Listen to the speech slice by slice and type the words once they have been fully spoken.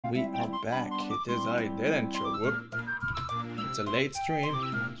We are back. It is I, Deadanthro. Whoop. It's a late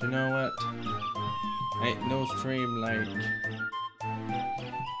stream. You know what? Ain't no stream like...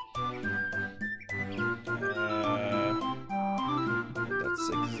 that's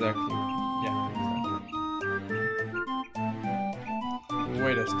exactly... Yeah, exactly.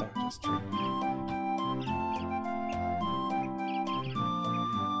 Way to start the stream.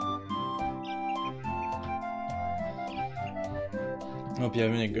 Hope you're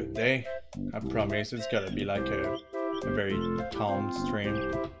having a good day. I promise it's gotta be like a very calm stream.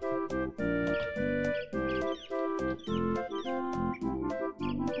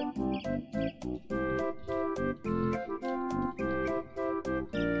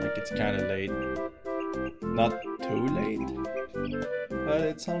 Like it's kinda late. Not too late, but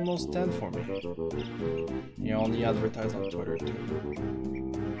it's almost 10 for me. You only advertise on Twitter too.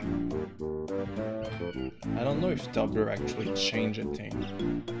 I don't know if Tumblr actually changed a thing.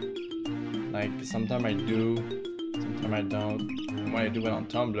 Like, sometimes I do, sometimes I don't. And when I do it on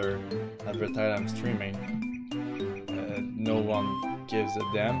Tumblr, advertise I'm streaming, no one gives a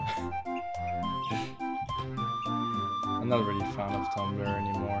damn. I'm not really a fan of Tumblr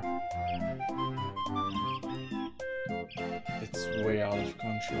anymore. It's way out of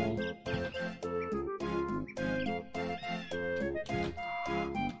control.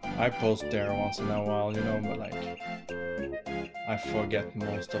 I post there once in a while, you know, but like, I forget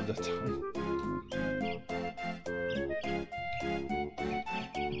most of the time.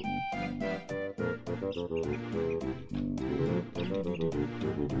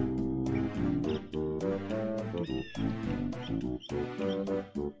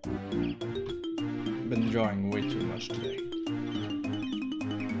 Been drawing way too much today.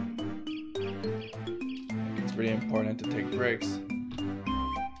 It's really important to take breaks.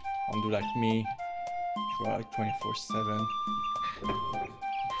 Don't do like me, draw like 24/7.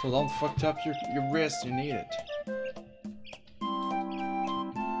 So don't fuck up your wrist, you need it.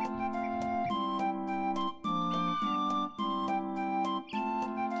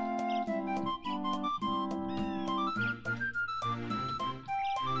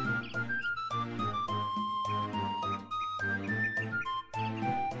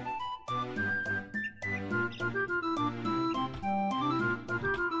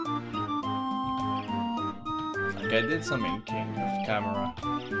 I did some inking of camera.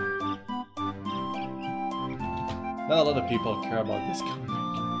 Not a lot of people care about this comic.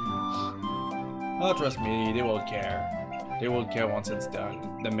 Oh, trust me, they will care. They will care once it's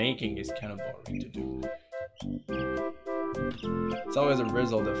done. The making is kind of boring to do. It's always a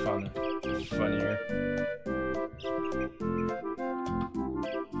result of funnier.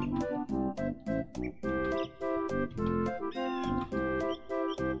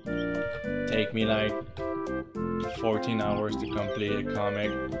 Take me like 14 hours to complete a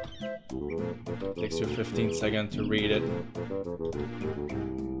comic. Takes you 15 seconds to read it.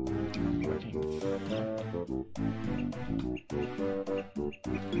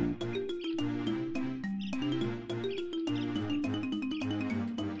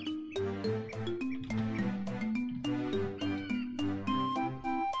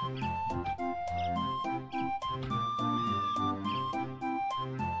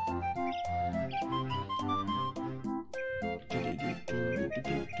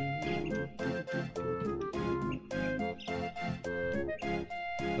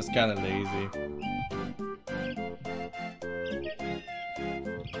 It's kind of lazy.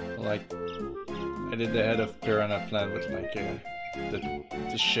 Like, I did the head of Piranha plant with like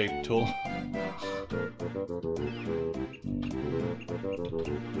the shape tool.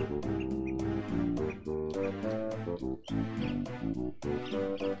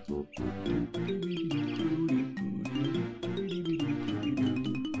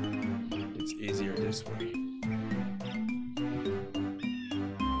 It's easier this way.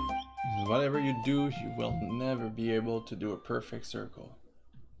 Whatever you do, you will never be able to do a perfect circle.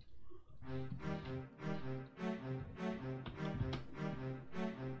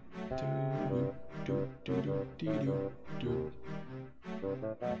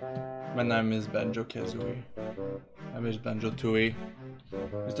 Man, I miss Banjo-Kazooie. I miss Banjo-Tooie.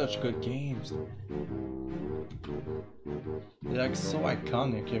 It's such good games. They're like so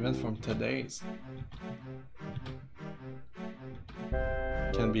iconic, even from today's.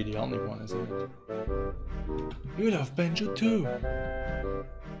 Can't be the only one, isn't it? You love Banjo too! I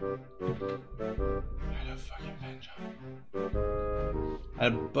love fucking Banjo. I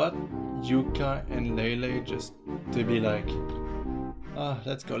bought Yuka and Lele just to be like,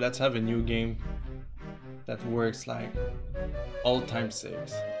 let's go, let's have a new game that works like all time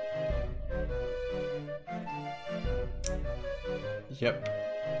 6. Yep.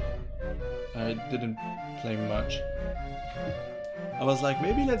 I didn't play much. I was like,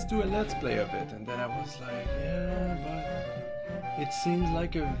 maybe let's do a let's play of it, and then I was like, yeah, but it seems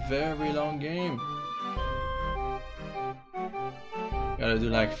like a very long game. Gotta do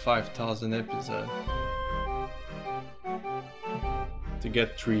like 5,000 episodes to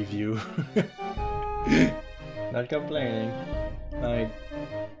get 3 views. Not complaining. Like,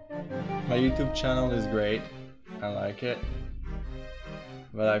 my YouTube channel is great. I like it.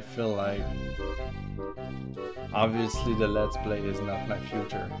 But I feel like obviously the let's play is not my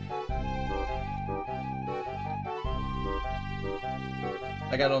future.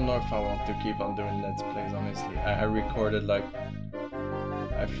 Like, I don't know if I want to keep on doing let's plays, honestly. I recorded like,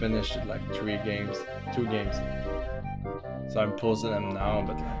 I finished like 2 games. So I'm posting them now,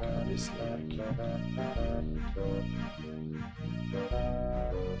 but like obviously like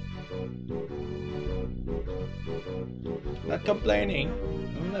not complaining.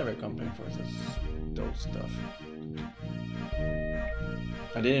 I'll never complain for those stuff.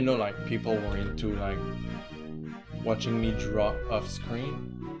 I didn't know like people were into like watching me draw off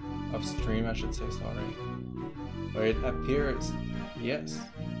stream I should say, sorry. But it appears, yes,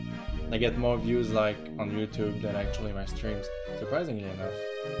 I get more views like on YouTube than actually my streams, surprisingly enough.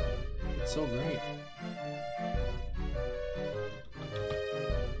 It's so great.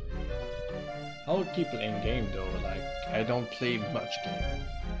 I'll keep playing game though, like I don't play much game.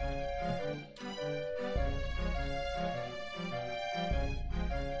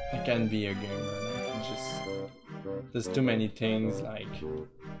 I can be a gamer, like, I can just, there's too many things like,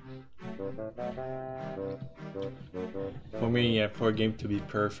 for me, yeah, for a game to be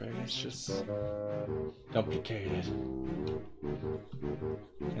perfect, it's just complicated.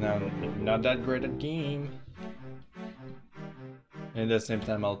 And I'm not that great at game. And at the same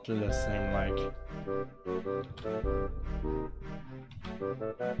time, I'll play the same, like,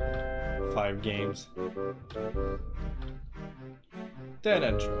 5 games.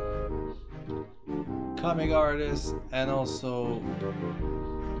 Deadanthro, comic artist, and also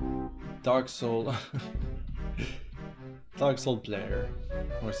Dark Soul player,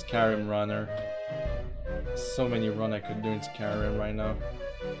 or Skyrim runner. So many run I could do in Skyrim right now.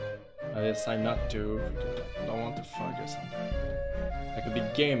 I decide not to because I don't want to focus on that. I could be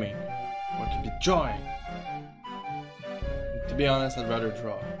gaming, or I could be drawing. To be honest, I'd rather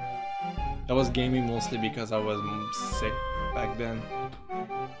draw. I was gaming mostly because I was sick back then,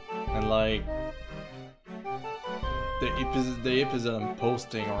 and like the episode I'm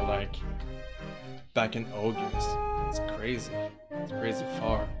posting are like back in August. It's crazy. It's crazy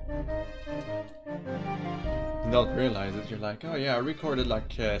far. You don't realize it. You're like, oh yeah, I recorded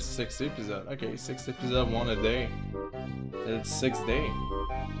like 6 episodes. Okay, 6 episodes, 1 a day. It's 6 days.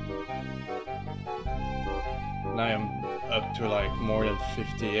 Now I'm up to like more than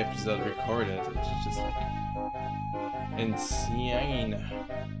 50 episodes recorded. It's just like insane.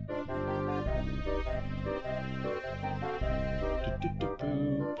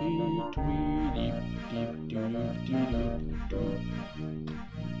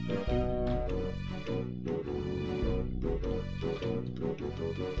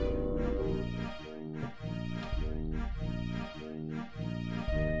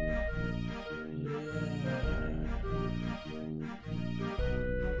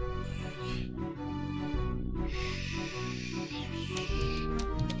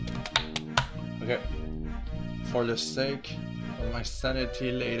 Okay, for the sake of my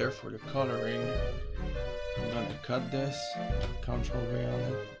sanity later for the coloring, I'm going to cut this, Control V on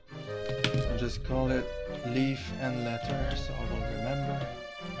it, and just call it leaf and letter so I will remember.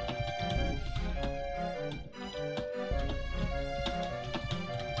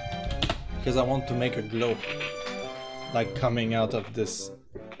 Because I want to make a glow, like coming out of this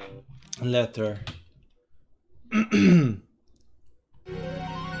letter.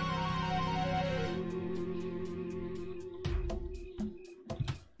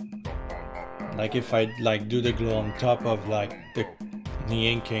 Like if I like do the glow on top of like the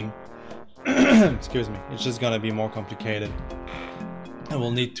inking, excuse me, it's just gonna be more complicated. I will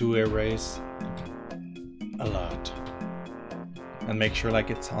need to erase a lot and make sure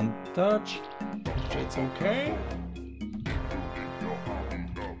like it's untouched, if it's okay.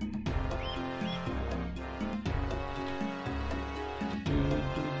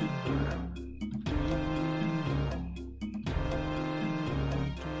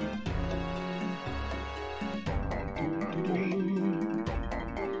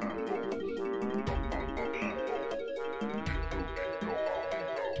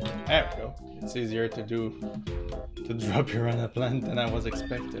 There we go. It's easier to draw Piranha plant than I was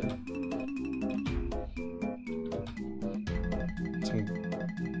expecting.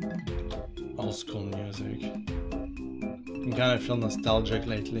 old school music. I kind of feel nostalgic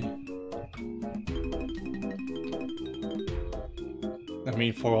lately. I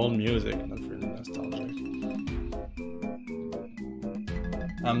mean, for old music, not really nostalgic.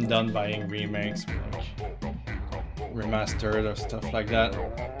 I'm done buying remakes, like remastered or stuff like that.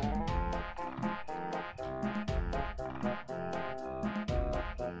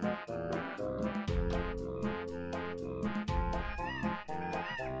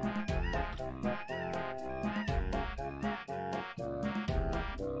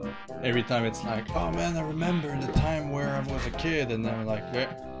 Every time it's like, oh man, I remember the time where I was a kid, and I'm like,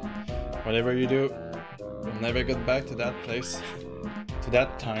 yeah, whatever you do, you'll never get back to that place, to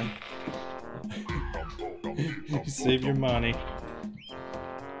that time. You save your money.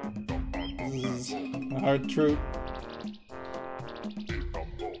 This is a hard truth.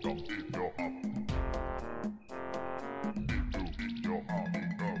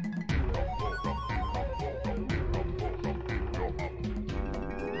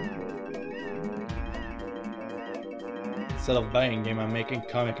 Instead of buying game, I'm making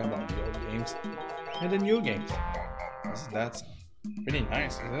comic about the old games and the new games. That's pretty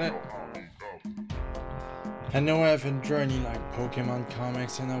nice, isn't it? I know I haven't drawn any like Pokemon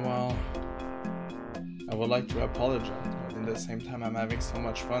comics in a while. I would like to apologize, but at the same time I'm having so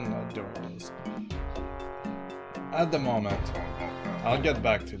much fun not doing those. At the moment, I'll get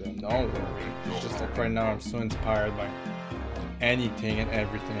back to them, don't worry. It's just that right now I'm so inspired by anything and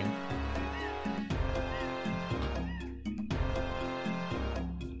everything.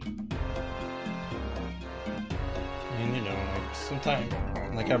 And you know, like sometimes,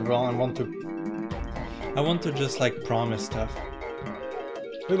 like I want to just like promise stuff.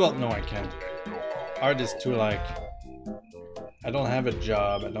 We both know I can't. Art is too like, I don't have a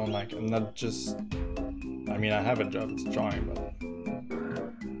job, I'm not just, I mean I have a job, it's drawing, but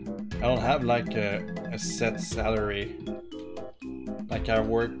I don't have like a set salary. Like I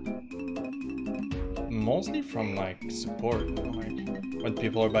work mostly from like support, you know, like when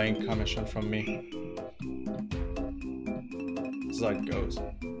people are buying commission from me. That's how it goes.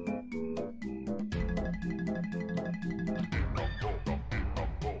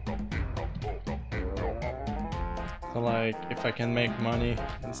 So like, if I can make money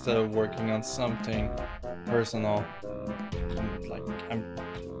instead of working on something personal, like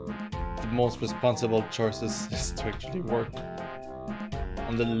the most responsible choice is to actually work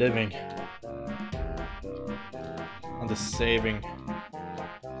on the living, on the saving.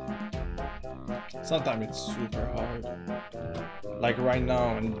 Sometimes it's super hard. Like right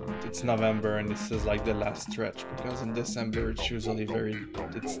now, and it's November, and this is like the last stretch, because in December it's usually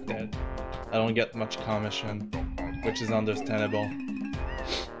it's dead. I don't get much commission, which is understandable.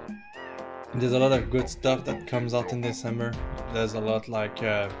 There's a lot of good stuff that comes out in December. There's a lot like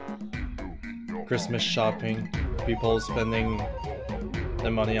Christmas shopping, people spending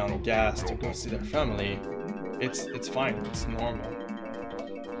the money on gas to go see their family. It's fine, it's normal.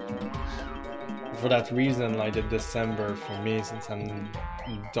 For that reason, like the December for me, since I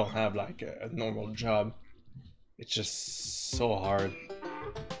don't have like a normal job, it's just so hard.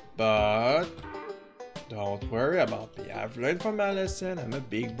 But don't worry about me. I've learned from my lesson. I'm a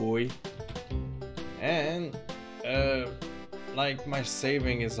big boy, and like my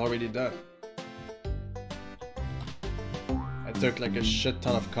saving is already done. I took like a shit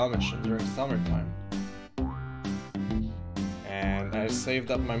ton of commission during summertime. I saved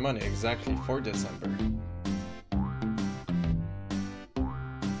up my money exactly for December.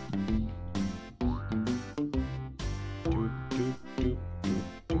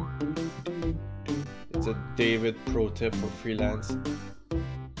 It's a David pro tip for freelance.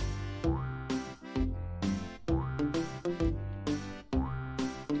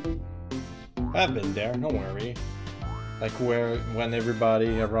 I've been there, don't worry. Like when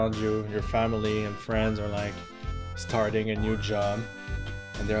everybody around you, your family and friends are like starting a new job,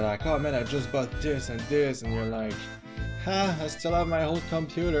 and they're like, oh man, I just bought this and this, and you're like, ha, I still have my whole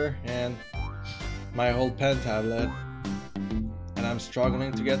computer and my whole pen tablet, and I'm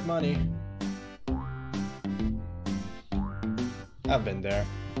struggling to get money. I've been there.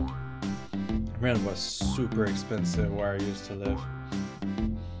 Rent was super expensive where I used to live.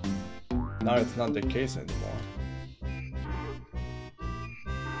 Now it's not the case anymore.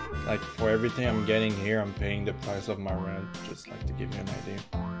 Like for everything I'm getting here, I'm paying the price of my rent, just like to give you an idea.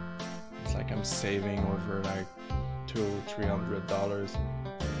 It's like I'm saving over like $200-300.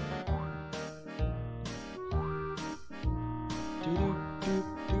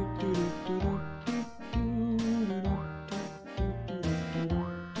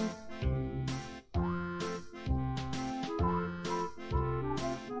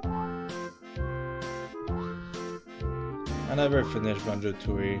 I never finished Banjo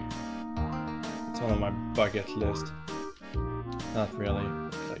Tooie. It's one of my bucket list. Not really.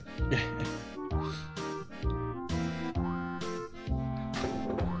 Like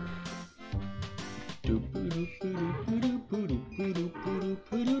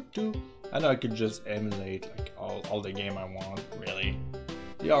I know I could just emulate like all the game I want, really.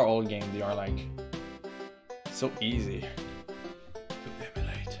 They are all games, they are like so easy to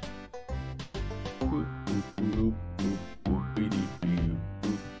emulate.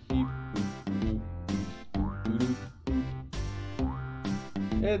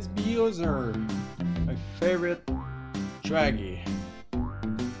 It's Bowser, my favorite draggy.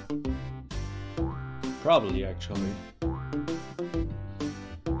 Probably, actually.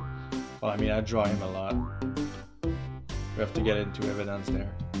 Well, I mean, I draw him a lot. We have to get into evidence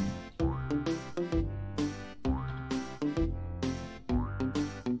there.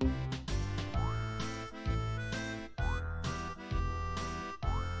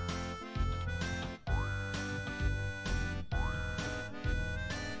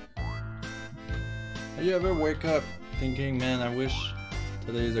 Have you ever wake up thinking, man, I wish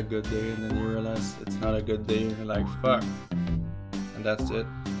today is a good day, and then you realize it's not a good day, and you're like, fuck. And that's it.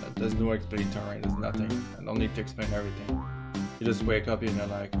 There's no explanatory, there's nothing. I don't need to explain everything. You just wake up and you're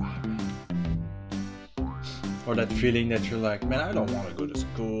like, oh man. Or that feeling that you're like, man, I don't want to go to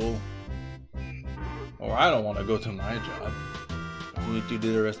school. Or I don't want to go to my job. You need to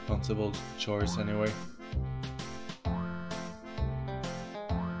do the responsible choice anyway.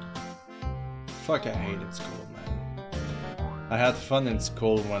 Fuck, I hated school, man. I had fun in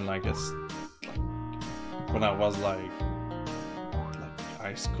school when when I was like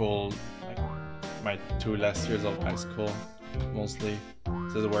high school, like my 2 last years of high school, mostly.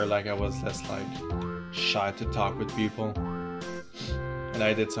 This is where like I was less like shy to talk with people, and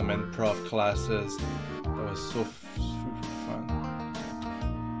I did some improv classes. That was so fun.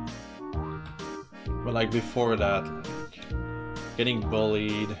 But like before that, like getting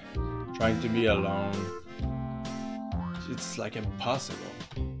bullied, trying to be alone, it's like impossible.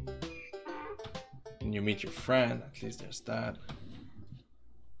 When you meet your friend, at least there's that.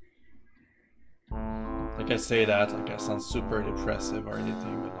 Like I say that, like I sound super depressive or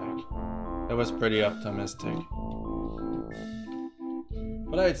anything, but like I was pretty optimistic.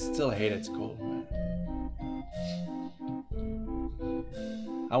 But I still hated school, man.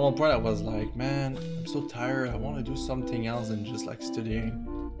 At one point I was like, man, I'm so tired, I want to do something else than just like studying.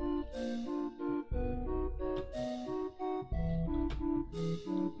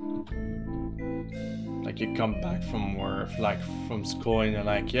 Like you come back from work, like from school, and you're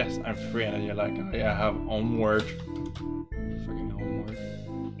like, yes, I'm free, and then you're like, oh yeah, I have homework. Fucking homework.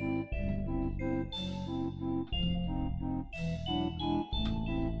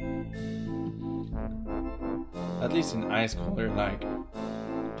 At least in high school, they're like,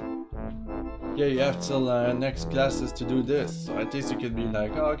 yeah, you have till next classes to do this. So at least you could be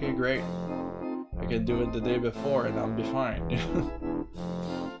like, oh, okay, great. I can do it the day before and I'll be fine.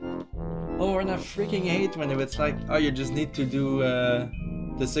 Oh, and I freaking hate when it's like, oh, you just need to do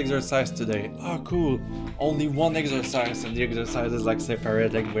this exercise today. Oh, cool. Only one exercise, and the exercise is like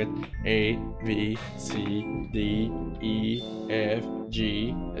separated with A, B, C, D, E, F, G,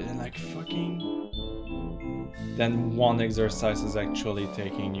 and then like fucking. Then one exercise is actually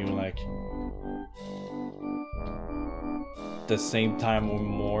taking you like the same time or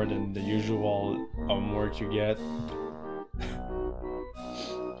more than the usual homework you get.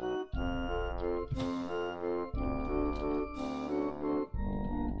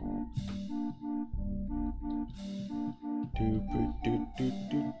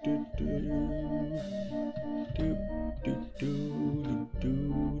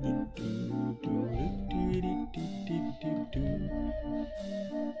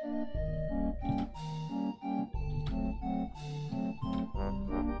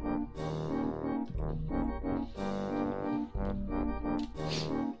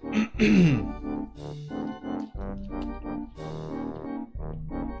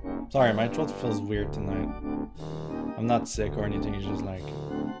 Sorry, my throat feels weird tonight. I'm not sick or anything, it's just like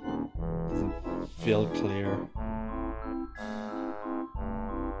doesn't feel clear.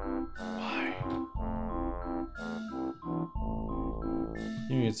 Why?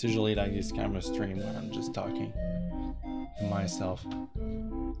 It's usually like this kind of stream when I'm just talking to myself.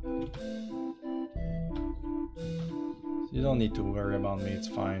 You don't need to worry about me, it's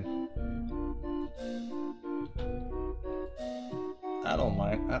fine. I don't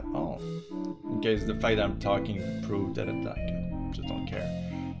mind at all. In case the fact that I'm talking proves that it, like, I just don't care.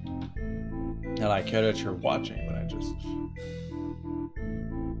 And I care that you're watching, but I just...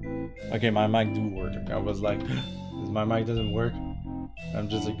 Okay, my mic do work. I was like, is my mic doesn't work. I'm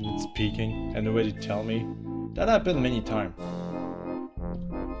just like speaking and nobody tell me. That happened many times.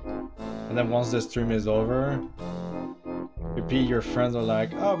 And then once the stream is over, repeat, your friends are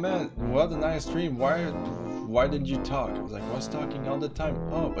like, oh man, what a nice stream, why didn't you talk? I was like, I was talking all the time.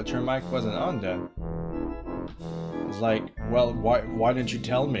 Oh, but your mic wasn't on then. I was like, well, why didn't you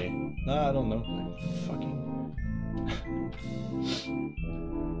tell me? Nah, I don't know. Like, fucking...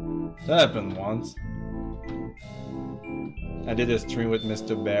 That happened once. I did a stream with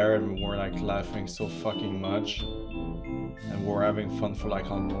Mr. Bear and we were like laughing so fucking much. And we were having fun for like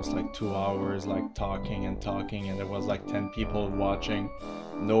almost like 2 hours, like talking and there was like 10 people watching.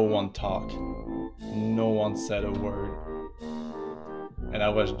 No one talked. No one said a word. And I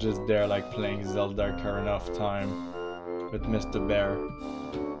was just there like playing Zelda Ocarina of Time with Mr. Bear.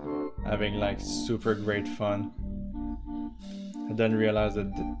 Having like super great fun. I then realized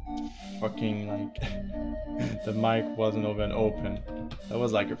that the fucking like the mic wasn't even open. That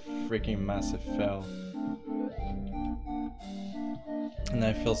was like a freaking massive fail. And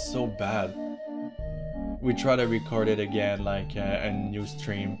I feel so bad. We tried to record it again, like a new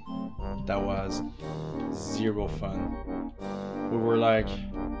stream. That was zero fun. We were like,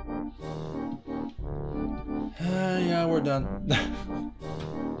 yeah, we're done.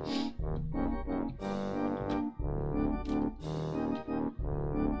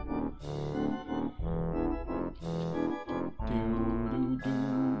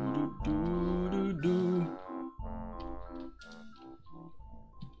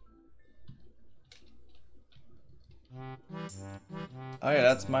 Oh yeah,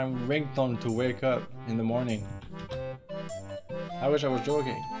 that's my ringtone to wake up in the morning. I wish I was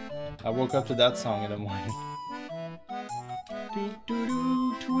joking. I woke up to that song in the morning.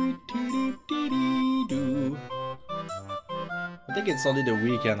 I think it's only the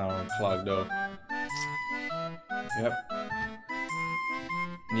weekend on our clock though. Yep.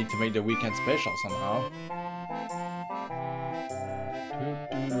 Need to make the weekend special somehow.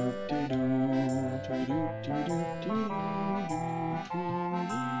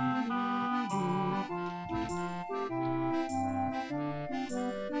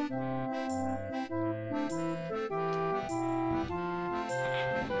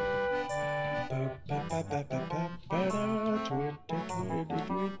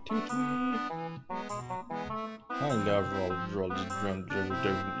 I love roll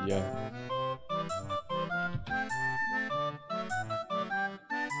yeah.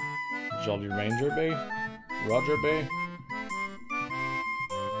 Jolly Ranger Bay? Roger Bay?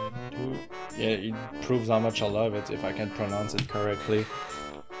 Yeah, it proves how much I love it if I can pronounce it correctly.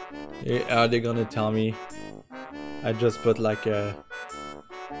 Are they gonna tell me I just put like a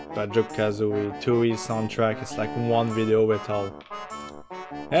Banjo-Kazooie 2E soundtrack? It's like one video with all.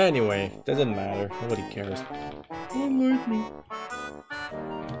 Anyway, doesn't matter. Nobody cares. Don't like me.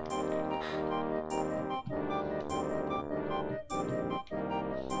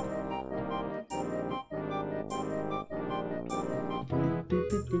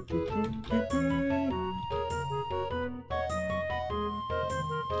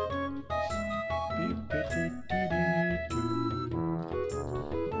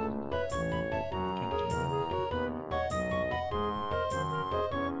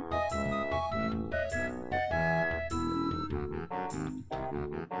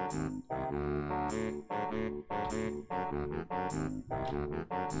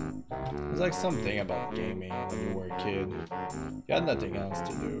 There's like something about gaming when you were a kid. You had nothing else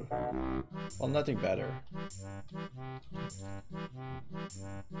to do. Well, nothing better.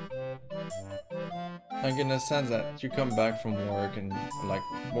 Like in the sense that you come back from work and like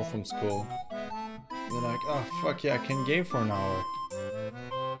or from school. You're like, oh fuck yeah, I can game for an hour.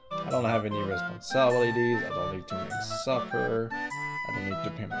 I don't have any responsibilities, I don't need to make supper, I don't need to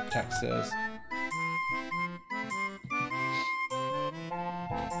pay my taxes.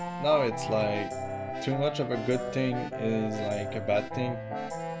 Now it's like, too much of a good thing is like a bad thing,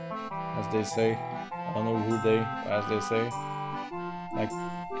 as they say. I don't know who they, as they say. Like,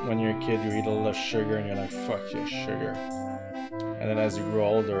 when you're a kid, you eat a lot of sugar and you're like, fuck yeah, sugar. And then as you grow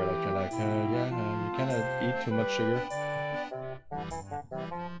older, like you're like, yeah, you cannot eat too much sugar.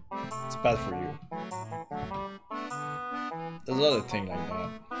 It's bad for you. There's a lot of things like that.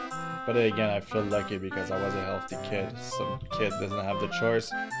 But then again, I feel lucky because I was a healthy kid. Some kid doesn't have the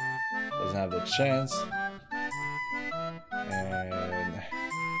choice, doesn't have the chance, and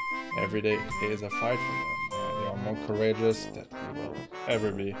every day is a fight for them. They are more courageous than we will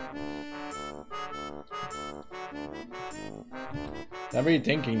ever be. I'm really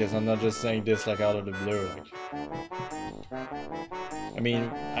thinking this, I'm not just saying this like out of the blue. Like, I mean,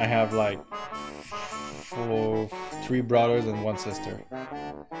 I have like for 3 brothers and 1 sister.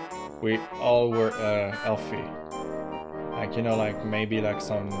 We all were healthy. Like, you know, like maybe like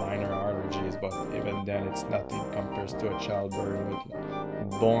some minor allergies, but even then it's nothing compared to a child born with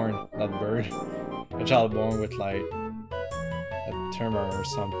a child born with like a tumor or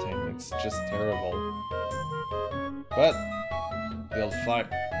something. It's just terrible. But they'll fight.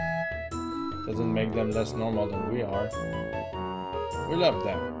 Doesn't make them less normal than we are. We love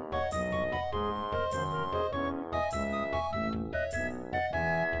them.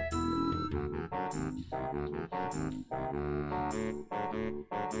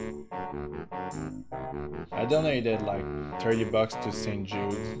 I donated like $30 to St.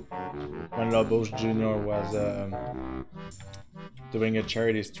 Jude's when Lobos Jr. was doing a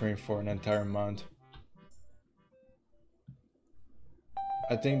charity stream for an entire month.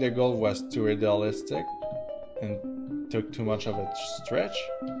 I think the goal was too idealistic and took too much of a stretch.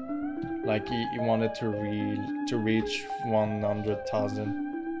 Like he wanted to reach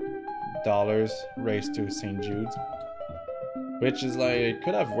 $100,000 raised to St. Jude's. Which is like, it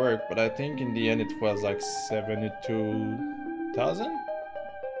could have worked, but I think in the end it was like 72,000?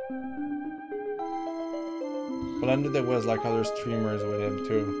 But I knew there was like other streamers with him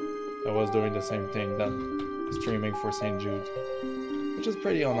too that was doing the same thing, that streaming for St. Jude's, which is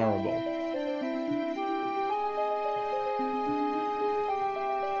pretty honorable.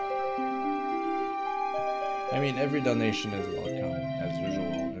 I mean, every donation is welcome, as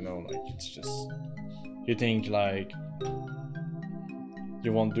usual, you know, like it's just, you think like,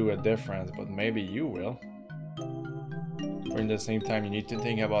 you won't do a difference, but maybe you will. Or in the same time, you need to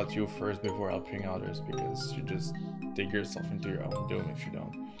think about you first before helping others, because you just dig yourself into your own doom if you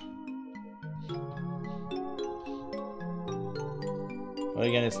don't. But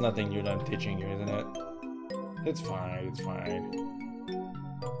again, it's nothing new that I'm teaching you, isn't it? It's fine, it's fine.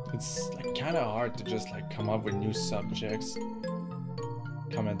 It's like kind of hard to just like come up with new subjects,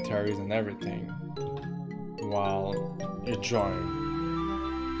 commentaries and everything while you're drawing.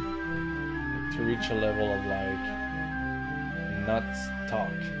 To reach a level of like not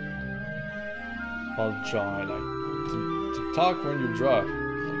talk while drawing, like to talk when you draw,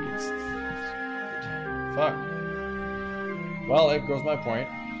 like it's fuck. Well, there goes my point.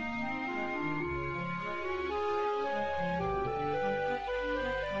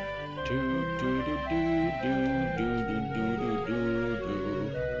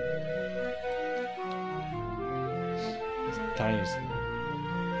 It's tiny.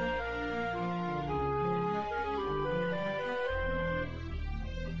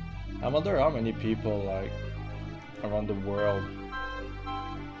 I wonder how many people like around the world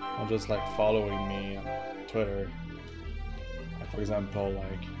are just like following me on Twitter. Like, for example,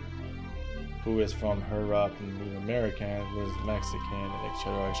 like who is from Europe and who's American, who's Mexican,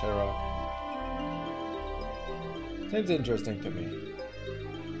 etc., etc. Seems interesting to me.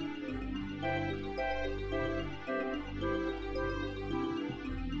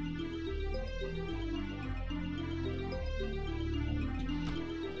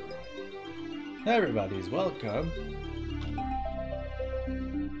 Everybody's welcome.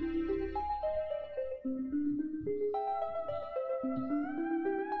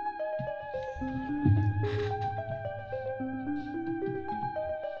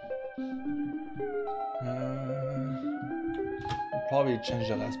 I'll probably change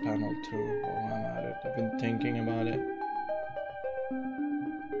the last panel too while I'm at it. I've been thinking about it.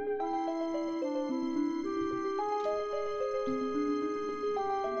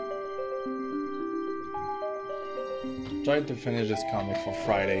 Trying to finish this comic for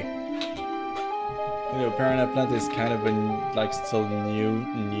Friday. You know, Piranha Plant is kind of like still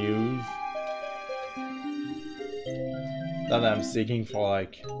news that I'm seeking for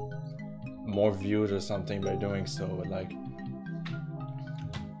like more views or something by doing so, but like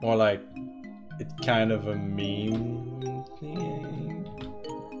more like it's kind of a meme thing.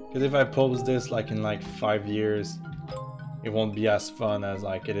 Because if I post this like in like 5 years, it won't be as fun as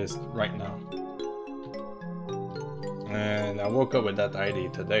like it is right now. And I woke up with that idea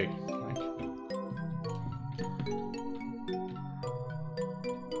today.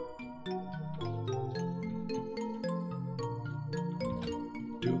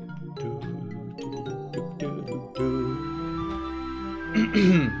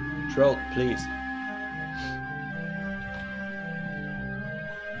 Troll, please.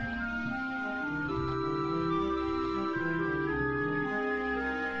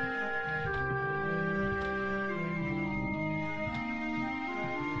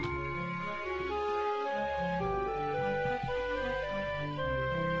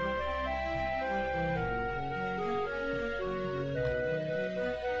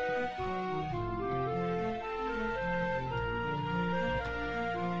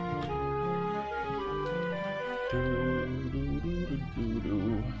 Man,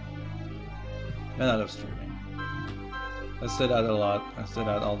 I love streaming. I say that a lot. I say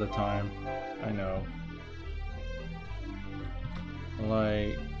that all the time. I know.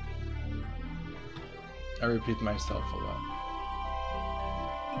 Like, I repeat myself a lot.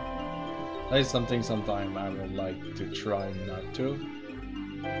 That is something sometimes I would like to try not to.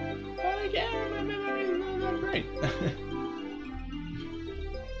 But again, my memory is not that great.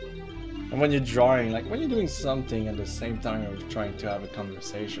 And when you're drawing, like when you're doing something at the same time you're trying to have a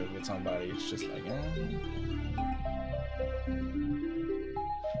conversation with somebody, it's just like,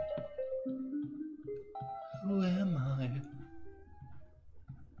 who am I?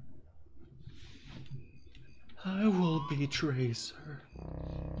 I will be Tracer.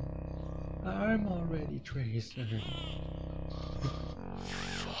 I'm already Tracer.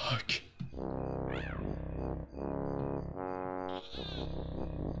 Fuck.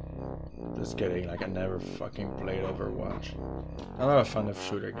 Just kidding, like I never fucking played Overwatch. I'm not a fan of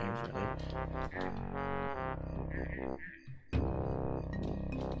shooter games,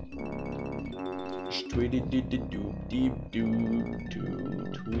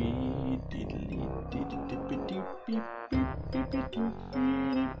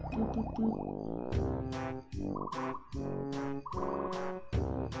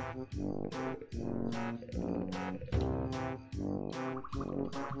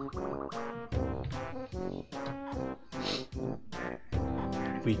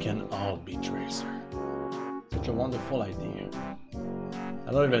 We can all be Tracer. Such a wonderful idea.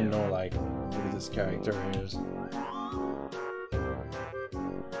 I don't even know like who this character is.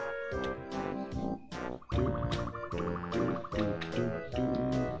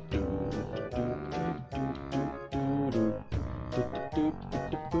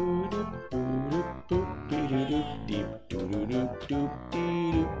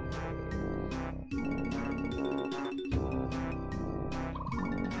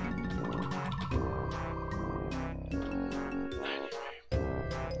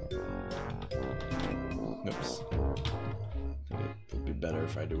 Oops. I think it would be better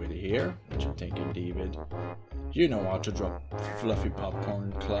if I do it here. What you thinking, David? You know how to drop fluffy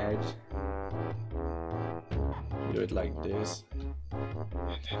popcorn clouds. You do it like this,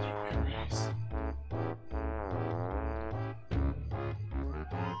 and then you erase.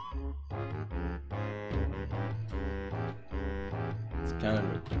 It's kind of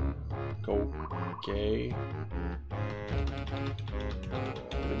okay.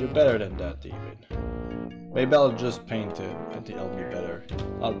 You do better than that, David. Maybe I'll just paint it. I think it'll be better.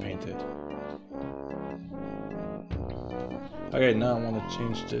 I'll paint it. Okay, now I want to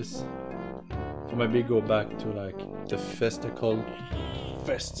change this. So maybe go back to like the festival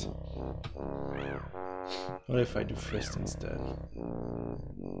fist. What if I do fist instead?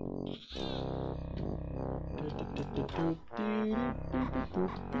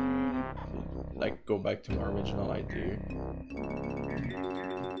 Like go back to my original idea.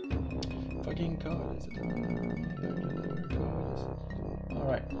 Fucking cards.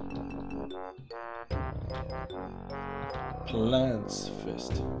 Alright. Plants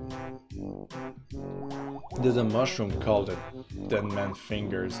fist. There's a mushroom called a Dead Man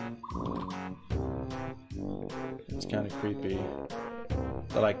Fingers. It's kind of creepy.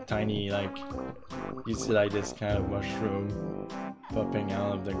 They're like tiny, like you see like this kind of mushroom popping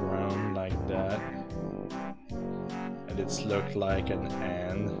out of the ground like that, and it's looked like an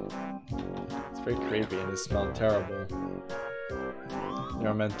ant. It's very creepy and it smells terrible.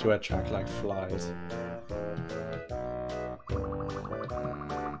 They're meant to attract like flies.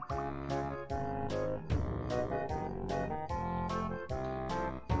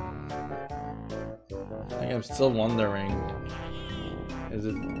 I'm still wondering, is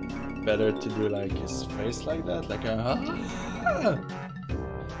it better to do like his face like that, like a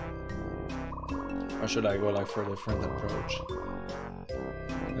or should I go like for a different approach?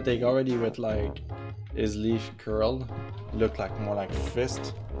 I think already with like his leaf curled, look like more like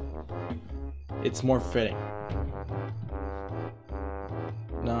fist. It's more fitting.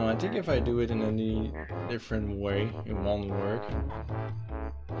 No, I think if I do it in any different way, it won't work.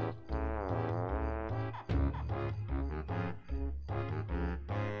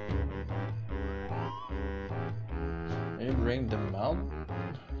 Maybe bring the mouth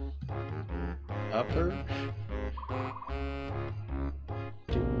upper.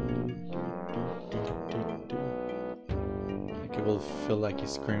 Like it will feel like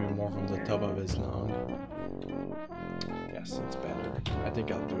he's screaming more from the top of his lung. Yes, it's better. I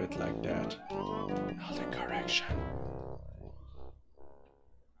think I'll do it like that. All the correction.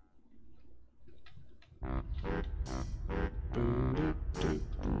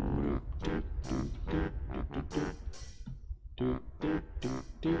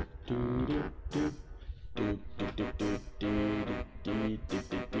 You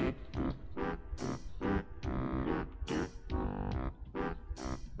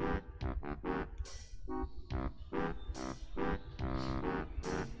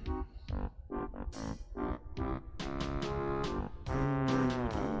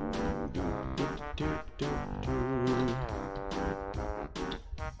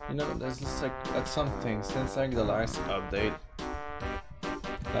know, there's just like that's something since like the last update.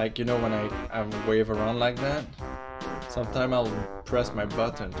 Like, you know, when I wave around like that, sometimes I'll press my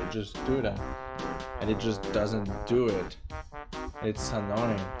button to just do that, and it just doesn't do it. It's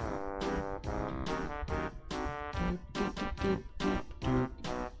annoying.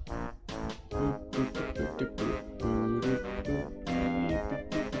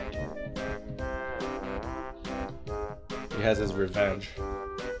 He has his revenge.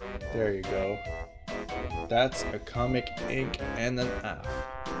 There you go. That's a comic ink and an half.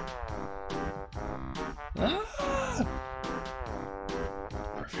 Ah!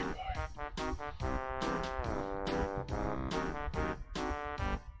 Perfect boy.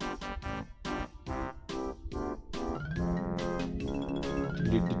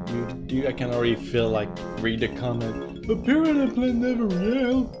 I can already feel like read the comment. A Piranha plant never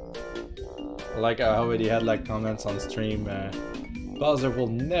yell. Like I already had like comments on stream. Bowser will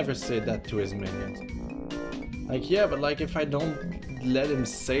never say that to his minions. Like, yeah, but like if I don't let him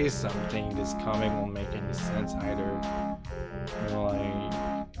say something, this comic won't make any sense either. You know, like,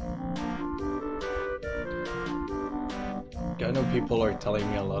 I know people are telling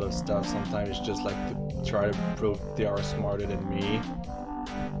me a lot of stuff. Sometimes it's just like to try to prove they are smarter than me,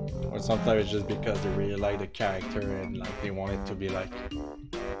 or sometimes it's just because they really like the character and like they want it to be like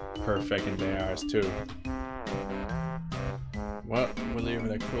perfect in their eyes too. Well, we live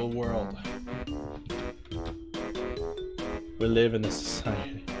in a cruel world. We live in a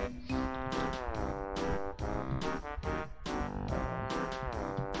society.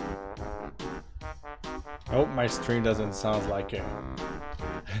 I hope my stream doesn't sound like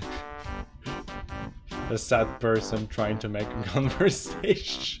a sad person trying to make a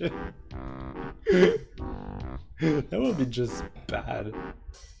conversation. That would be just bad.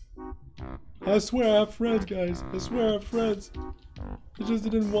 I swear I have friends, guys. I swear I have friends. I just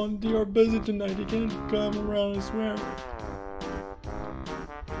didn't want. They are busy tonight. They can't come around, I swear.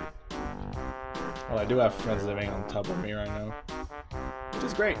 Well, I do have friends living on top of me right now, which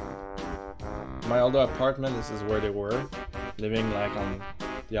is great. My older apartment, this is where they were, living like on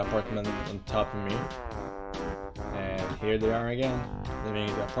the apartment on top of me. And here they are again, living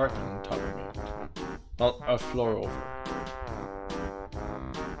in the apartment on top of me. Not a floor over.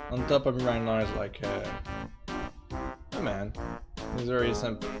 On top of me right now is like a man. He's very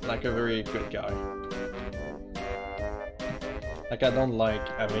simple, like a very good guy. Like I don't like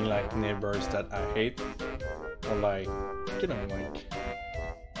having like neighbors that I hate, or like, you know, like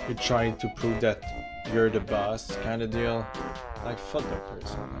you're trying to prove that you're the boss kind of deal. Like fuck that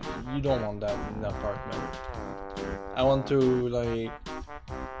person. Like, you don't want that in the apartment. I want to like,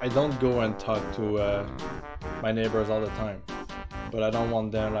 I don't go and talk to my neighbors all the time. But I don't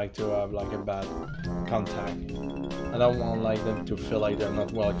want them like to have like a bad contact. I don't want like them to feel like they're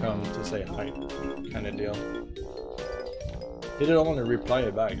not welcome to say hi, kind of deal. If they don't want to reply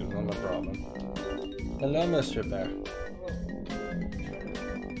back, it's not a problem. Hello, Mr. Bear.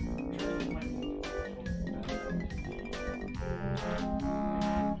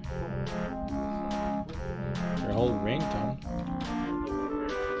 Your whole ringtone.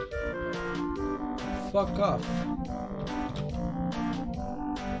 Fuck off.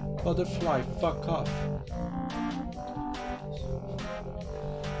 Butterfly, fuck off.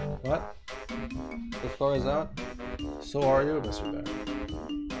 What? The floor is out? So are you, Mr. Bear.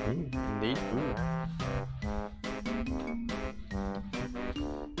 Indeed.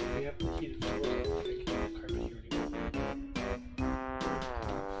 We have to heat the floors up to make carpet here anymore.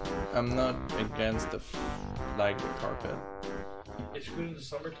 I'm not against the like the carpet. It's good in the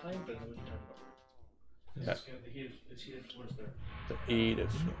summertime, but in the wintertime, no. Yeah. It's heated floors there. The heated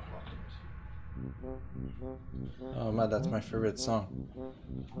floor. Oh man, that's my favorite song.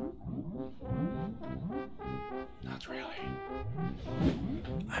 Not really.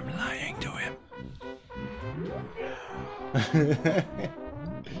 I'm lying to him.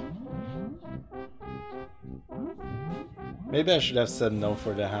 Maybe I should have said no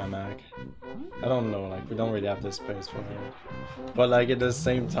for the hammock. I don't know, like we don't really have the space for it. But like at the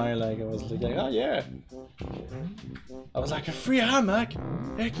same time, like I was like, oh yeah. I was like, a free hammock?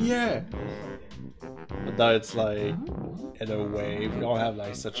 Heck yeah! But now it's like, in a way, we don't have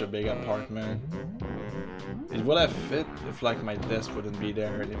like such a big apartment. It would have fit if like my desk wouldn't be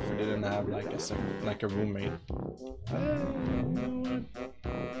there and if we didn't have like a roommate. I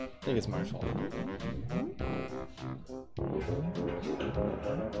think it's my fault.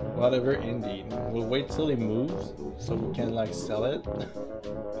 Whatever, indeed. We'll wait till he moves so we can like sell it.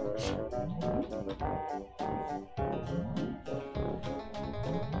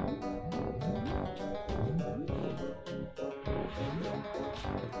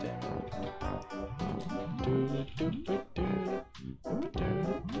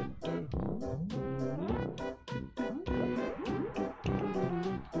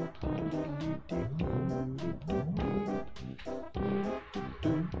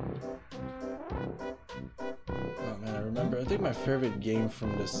 I think my favorite game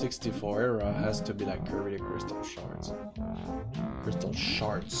from the 64 era has to be like Kirby the Crystal Shards. Crystal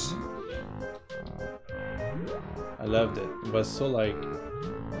Shards. I loved it. It was so like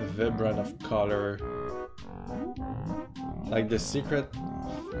vibrant of color. Like the secret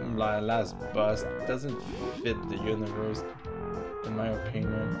last boss doesn't fit the universe, in my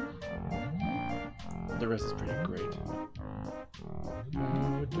opinion. The rest is pretty great.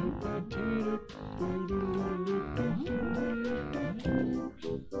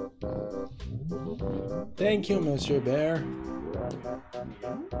 Thank you, Monsieur Bear.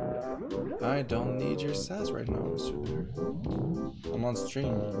 I don't need your sass right now, Monsieur Bear. I'm on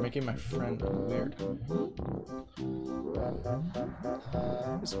stream, you're making my friend look weird.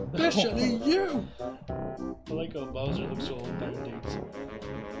 Especially you! I like how Bowser looks so old band-aids.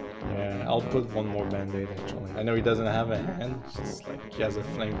 Yeah, I'll put one more band-aid actually. I know he doesn't have a hand, it's just like he has a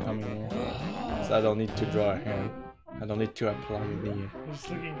flame coming in. So I don't need to draw a hand. I don't need to apply the... He's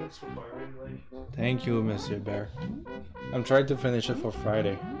looking good so far anyway. Thank you, Monsieur Bear. I'm trying to finish it for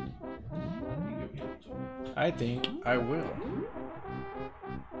Friday. I think I will.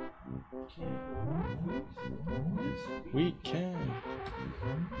 We can.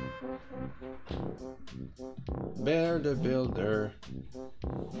 Bear the Builder.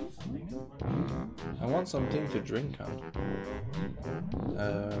 I want something to drink on.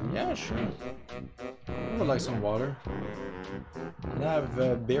 Yeah, sure. I would like some water. Can I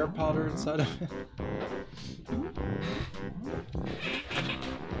have beer powder inside of it?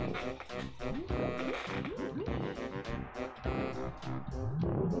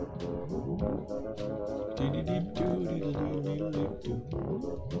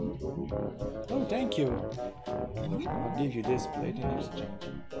 Oh, thank you. I'll give you this plate in exchange.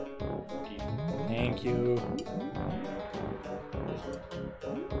 Thank you.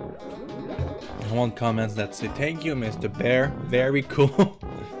 I want comments that say thank you, Mr. Bear. Very cool.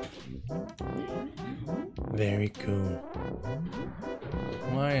 Very cool.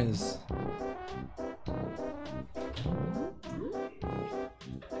 Why is...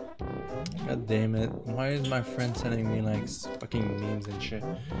 God damn it. Why is my friend sending me like fucking memes and shit?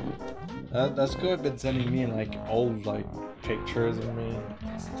 That's good, but sending me like old like pictures of me.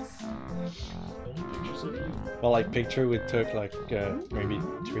 Well, like picture we took like maybe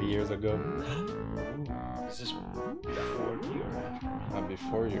 3 years ago. Is this before you or after me? Not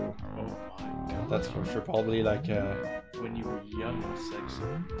before you. Oh my god. That's for sure. Probably like when you were young and sexy.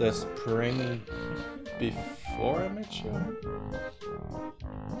 the spring before I met you.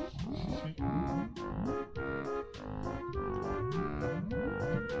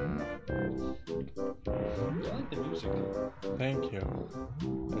 I like the music. Thank you.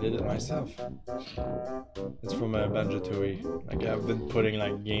 I did it myself. It's from Banjo-Tooie. Like I've been putting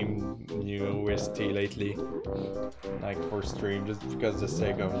like game new OST lately, like for stream, just because the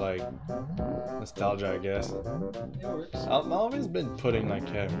sake of like nostalgia, I guess. It works. I've always been putting like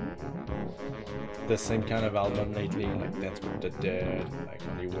the same kind of album lately, like Dance with the Dead, like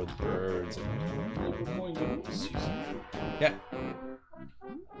Hollywood Birds. Well, before we go to season, Yeah.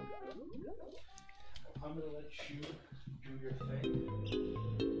 I'm gonna let you do your thing.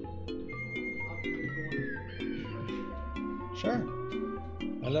 Sure.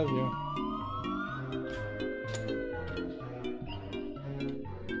 I love you.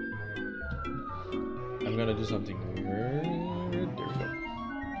 I'm gonna do something weird. There we go.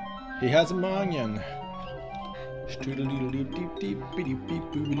 He has a onion.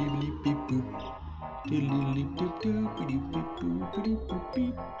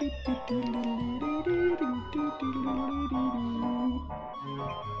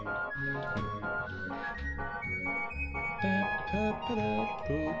 Okay,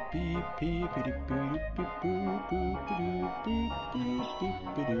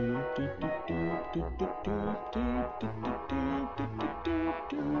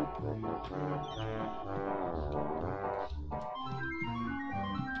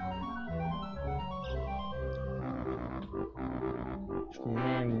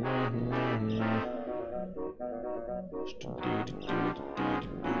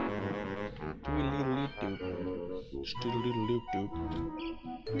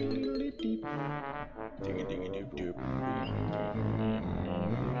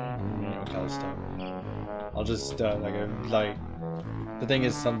 I'll stop. I'll just like the thing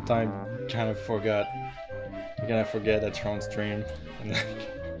is sometimes kind of forget. You kind of forget that you're on stream. And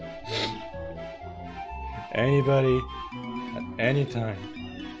anybody at any time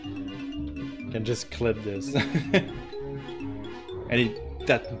can just clip this. And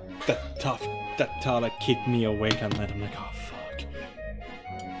that thought that kept me awake at night. I'm like, oh fuck.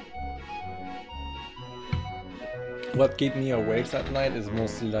 What keeps me awake at night is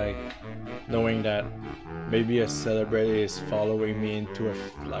mostly like knowing that maybe a celebrity is following me into a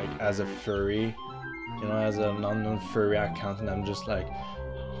like as a furry, you know, as an unknown furry account, and I'm just like,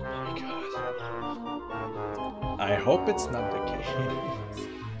 oh my god. I hope it's not the case.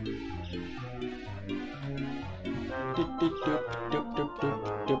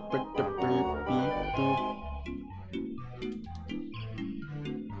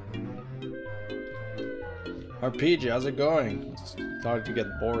 RPG, how's it going? Started to get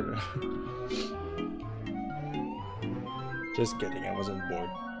bored. Just kidding, I wasn't bored.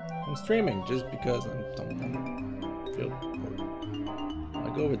 I'm streaming just because I don't feel bored.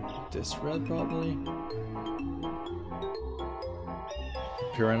 I'll go with this red probably.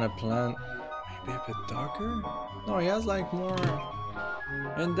 Piranha plant, maybe a bit darker? No, he has like more.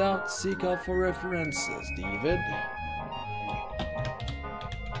 In doubt, seek out for references, David.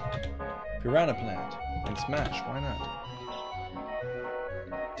 Piranha plant and Smash, why not?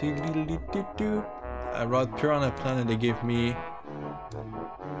 I wrote Piranha plant and they gave me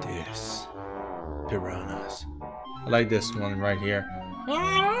this. Piranhas. I like this one right here.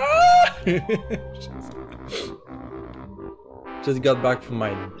 Just got back from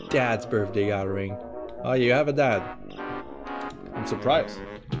my dad's birthday gathering. Oh, you have a dad? I'm surprised.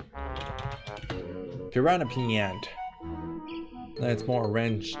 Piranha plant. That's more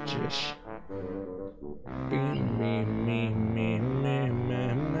orange-ish.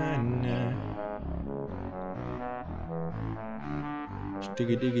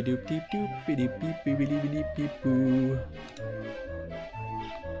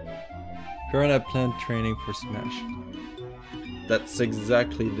 Piranha plant training for Smash. That's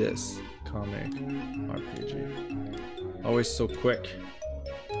exactly this comic RPG. Always so quick.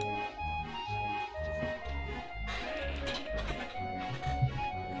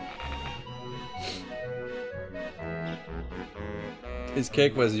 His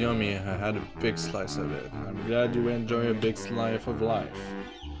cake was yummy. I had a big slice of it. I'm glad you enjoy a big slice of life.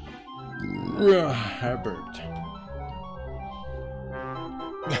 I burped.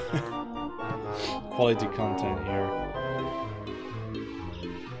 Quality content here.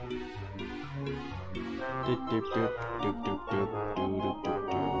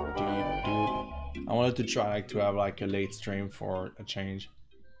 I wanted to try to have like a late stream for a change.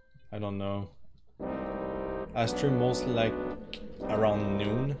 I don't know. I stream mostly like around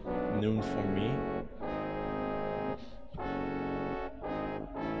noon for me.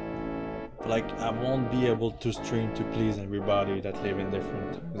 But like I won't be able to stream to please everybody that live in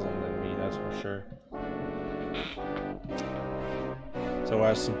different time zones than me, that's for sure. So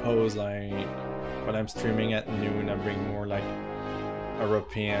I suppose like when I'm streaming at noon I bring more like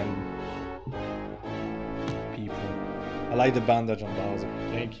European people. I like the bandage on Bowser.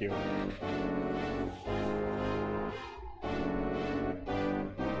 Thank you.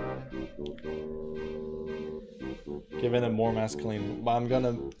 Given a more masculine, but I'm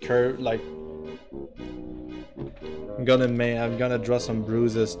gonna curve like I'm gonna draw some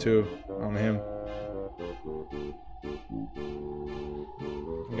bruises too on him.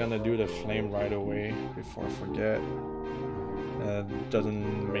 I'm gonna do the flame right away before I forget.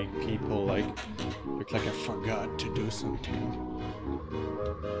 Doesn't make people like look like I forgot to do something.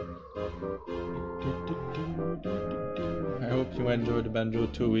 I hope you enjoyed the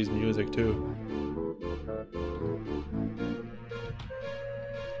Banjo-Tooie's music too.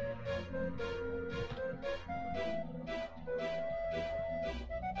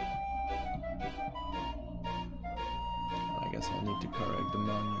 I guess I'll need to correct the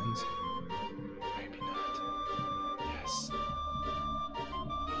onions. Maybe not. Yes.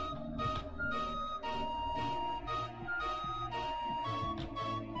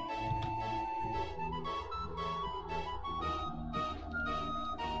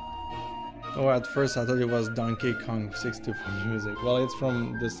 Oh, at first I thought it was Donkey Kong 64 music. Well, it's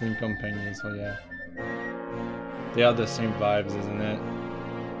from the same company, so yeah. They have the same vibes, isn't it?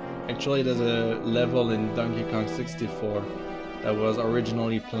 Actually, there's a level in Donkey Kong 64 that was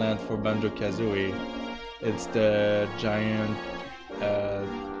originally planned for Banjo-Kazooie. It's the giant,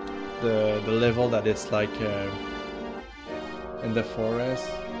 the level that it's like in the forest,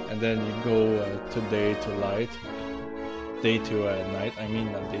 and then you go to day to light, day to night. I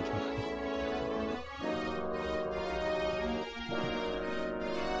mean, not day to night.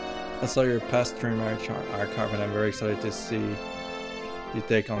 I saw your past stream archive, and I'm very excited to see you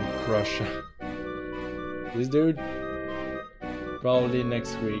take on Crush. This dude, probably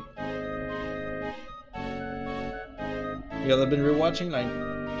next week. Because I've been rewatching like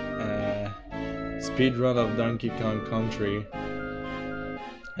speedrun of Donkey Kong Country,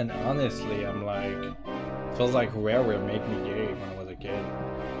 and honestly, I'm like, feels like Rare will make me gay when I was a kid.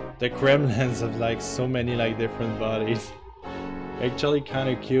 The Kremlins have like so many like different bodies. Actually kind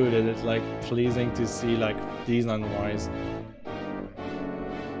of cute, and it's like pleasing to see like these unwise.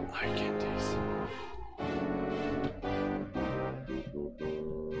 I can't do this.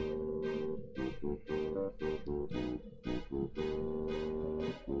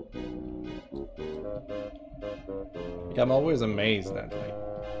 Like, I'm always amazed that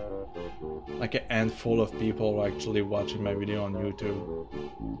like a handful of people are actually watching my video on YouTube.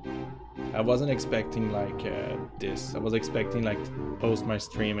 I wasn't expecting like this. I was expecting like to post my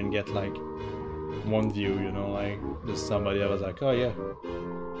stream and get like one view, you know, like just somebody that was like, oh yeah,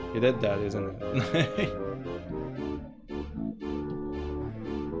 you did that, isn't it?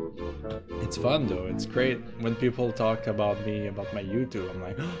 It's fun though, it's great when people talk about me, about my YouTube. I'm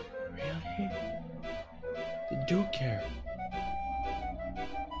like, oh, really? They do care.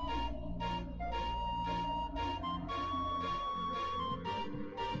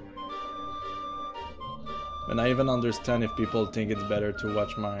 And I even understand if people think it's better to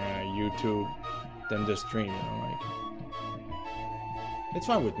watch my YouTube than the stream, you know, like, it's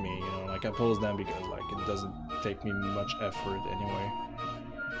fine with me, you know, like I post them because like it doesn't take me much effort anyway.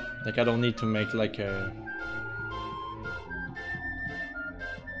 Like I don't need to make like a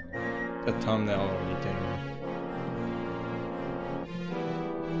thumbnail or anything.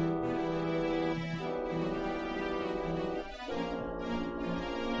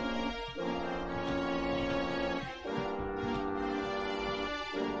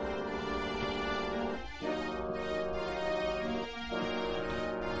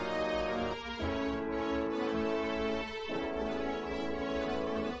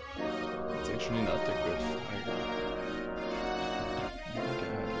 Not a good fire.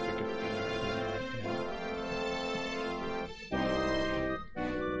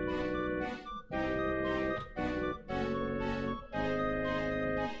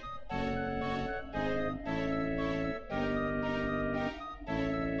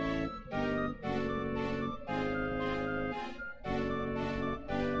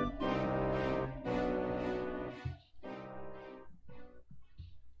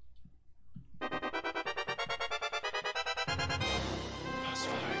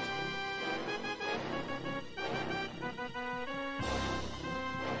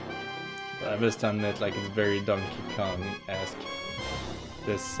 This time that like it's very Donkey Kong-esque,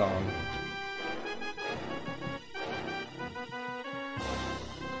 this song.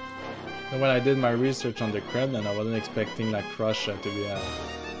 And when I did my research on the Kremlin, I wasn't expecting like Russia to be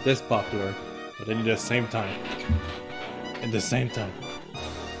this popular, but then at the same time,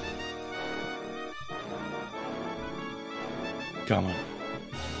 come on,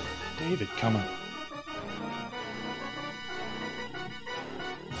 David, come on.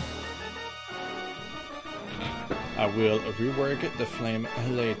 I will rework the flame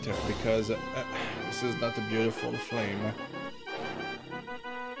later because this is not a beautiful flame.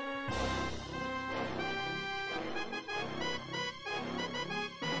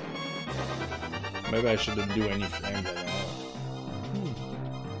 Maybe I shouldn't do any flames at all.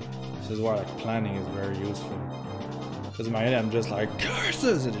 This is why like planning is very useful. Because in my head I'm just like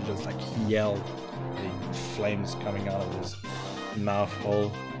curses, and it just like yelled, flames coming out of his mouth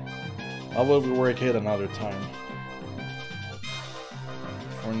hole. I will rework it another time.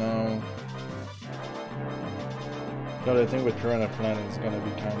 For now, the other thing with Piranha Plant is gonna be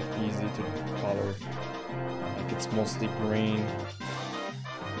kind of easy to color. Like it's mostly green.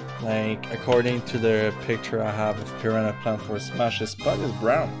 Like according to the picture I have of Piranha Plant for Smash, his pot is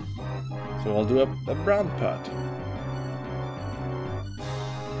brown. So I'll do a brown pot.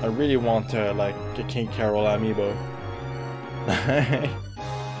 I really want like a King Carol amiibo.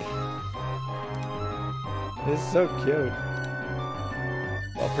 It's so cute.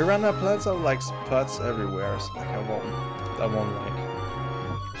 Well, Piranha plants are like spots everywhere, so like I won't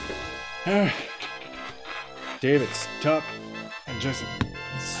like. David, stop and just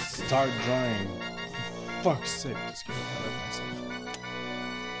start drawing. Fuck's sake, just get out of myself.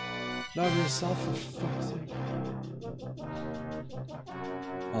 Love yourself for fuck's sake.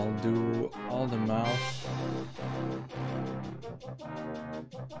 I'll do all the mouth.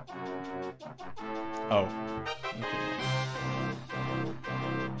 Oh. Okay.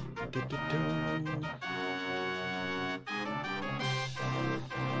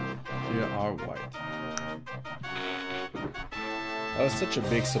 You are white. That was such a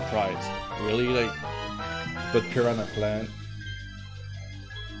big surprise. Really, like, put Piranha plant.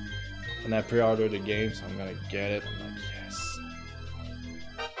 And I pre-ordered the game, so I'm gonna get it. I'm like, yes.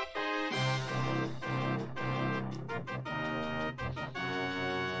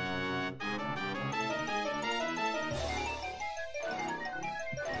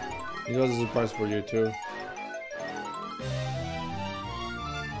 It was a surprise for you too.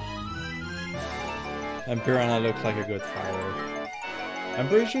 And Piranha looks like a good fighter. I'm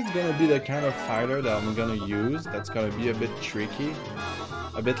pretty sure it's gonna be the kind of fighter that I'm gonna use that's gonna be a bit tricky.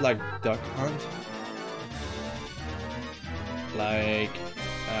 A bit like Duck Hunt. Like,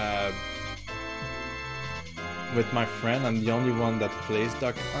 with my friend, I'm the only one that plays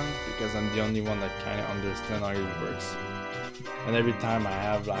Duck Hunt because I'm the only one that kind of understands how it works. And every time I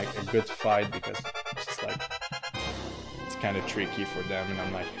have like a good fight because it's just like, it's kind of tricky for them and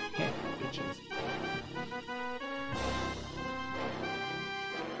I'm like, bitches.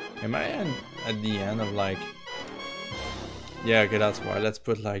 Am I at the end of like... Yeah, okay, that's why. Let's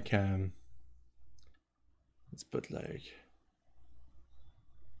put like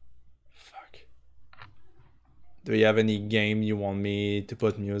fuck. Do you have any game you want me to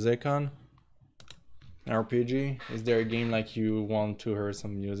put music on? RPG? Is there a game like you want to hear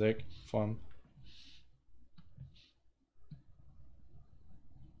some music from?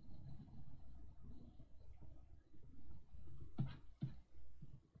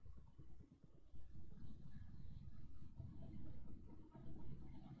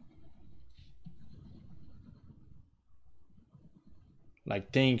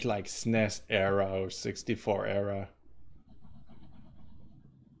 Like think like SNES era or 64 era.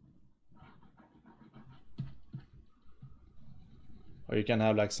 Or you can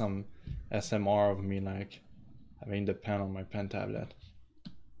have like some SMR of me like having the pen on my pen tablet.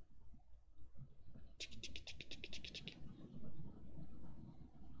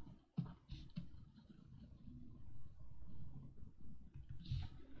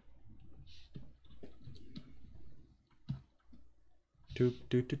 Doop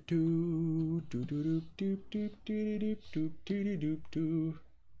doop doop doop doop doop doop doop doop doop doop doop.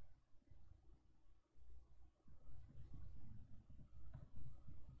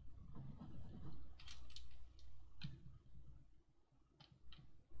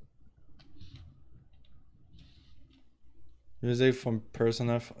 Music from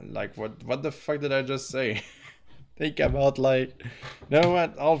Persona, like what the fuck did I just say? Think about like, you know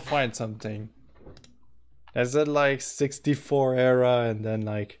what? I'll find something. I said like 64 era and then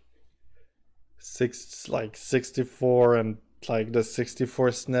like 64 and like the 64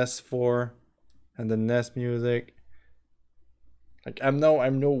 SNES 4 and the NES music. Like I'm no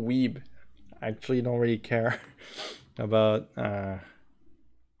weeb. I actually don't really care about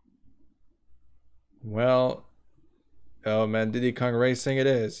well, oh man, Diddy Kong Racing it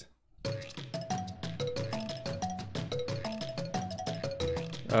is.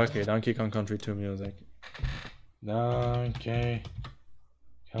 Okay, Donkey Kong Country 2 music. Donkey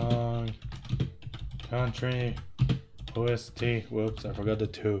Kong Country OST. Whoops, I forgot the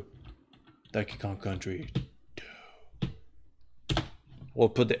 2. Donkey Kong Country 2. We'll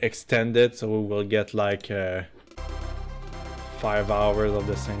put the extended so we will get like 5 hours of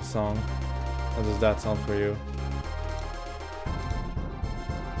the same song. How does that sound for you?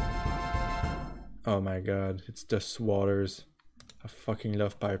 Oh my god, it's the Swatters. I fucking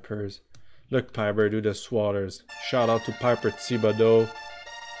love Pipers. Look, Piper, do the Swatters. Shout out to Piper Thibodeau.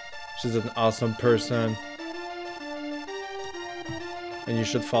 She's an awesome person. And you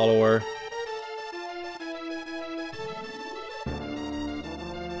should follow her.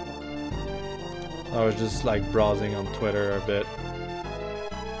 I was just like browsing on Twitter a bit.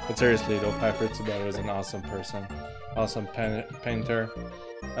 But seriously though, Piper Thibodeau is an awesome person. Awesome painter.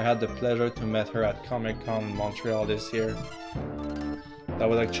 I had the pleasure to meet her at Comic-Con in Montreal this year. That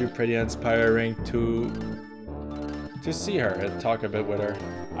was actually pretty inspiring to see her and talk a bit with her.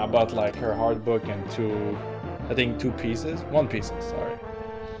 I bought like her hard book and one piece, sorry.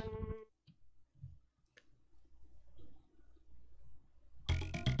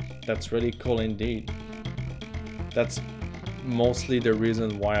 That's really cool indeed. That's mostly the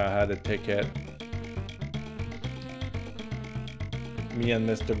reason why I had a ticket. Me and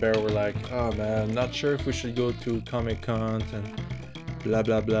Mr. Bear were like, oh man, not sure if we should go to Comic-Con and blah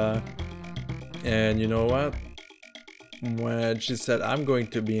blah blah. And you know what? When she said I'm going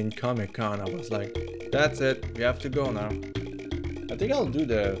to be in Comic-Con, I was like, that's it, we have to go now. I think I'll do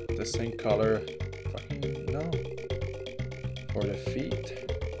the same color. Fucking no. For the feet.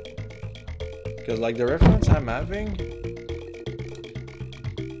 Because like the reference I'm having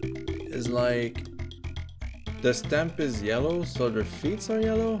is like the stamp is yellow, so the feet are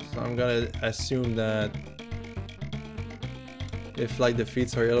yellow. So I'm gonna assume that if like the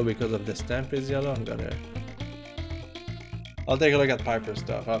feet are yellow because of the stamp is yellow, I'll take a look at Piper's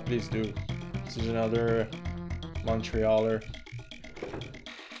stuff. Oh, please do. This is another Montrealer.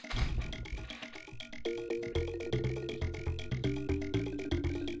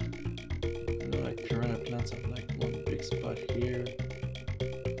 Like Piranha plants have like one big spot here.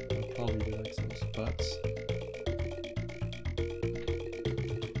 I'll probably do like some spots.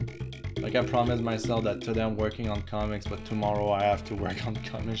 Like I promised myself that today I'm working on comics, but tomorrow I have to work on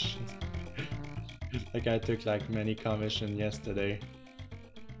commissions. Like I took like many commissions yesterday.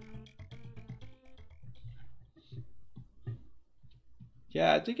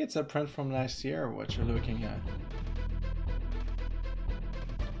 Yeah, I think it's a print from last year, what you're looking at.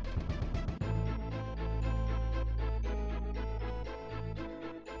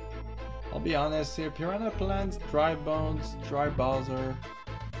 I'll be honest here, Piranha plants, Dry Bones, Dry Bowser,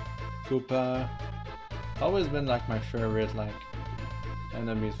 Koopa, always been like my favorite like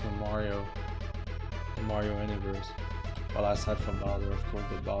enemies from Mario, the Mario universe. Well, aside from Bowser, of course,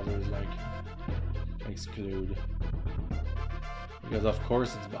 but Bowser is like exclude. Because of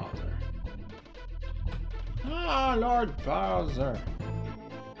course it's Bowser. Ah, Lord Bowser!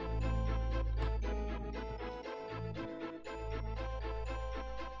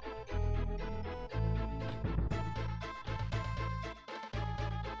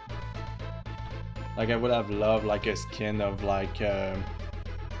 Like I would have loved like a skin of like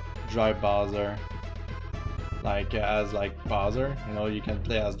Dry Bowser. Like as like Bowser, you know, you can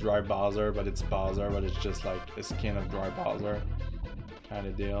play as Dry Bowser, but it's Bowser, but it's just like a skin of Dry Bowser kind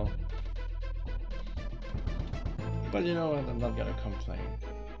of deal. But you know what, I'm not gonna complain.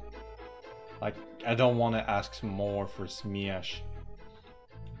 Like, I don't want to ask more for Smash.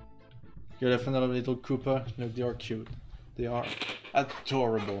 You're definitely a little Koopa. Look, they are cute. They are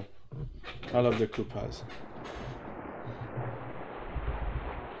adorable. I love the Koopas.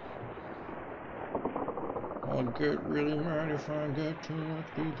 I'll get really mad if I get too much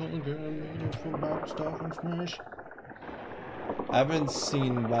people getting me for bad stuff and Smash. I haven't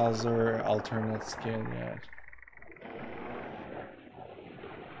seen Bowser alternate skin yet.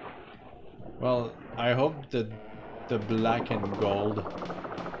 Well, I hope that the black and gold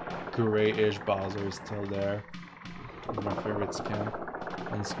grayish Bowser is still there. My favorite skin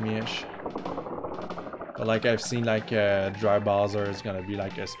on Smash. But like I've seen like Dry Bowser is gonna be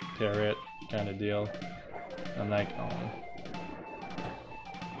like a spirit kind of deal. I'm like, oh.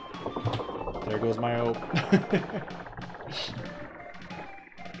 There goes my hope.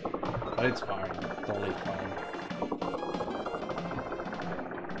 But it's fine. It's totally fine.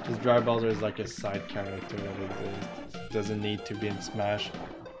 This Dry Bowser is like a side character that exists. It doesn't need to be in Smash.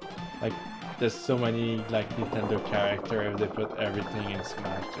 Like, there's so many like Nintendo characters. If they put everything in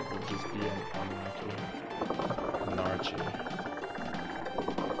Smash, it would just be an Archie.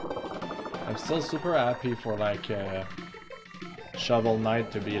 I'm still super happy for like Shovel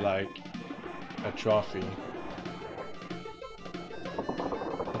Knight to be like a trophy.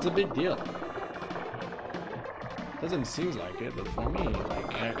 It's a big deal. Doesn't seem like it, but for me,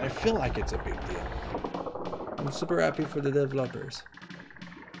 like I feel like it's a big deal. I'm super happy for the developers.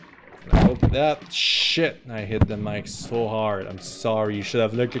 I hope that shit. I hit the mic so hard. I'm sorry. You should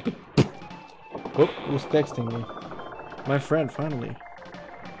have looked at the. Oh, who's texting me? My friend, finally.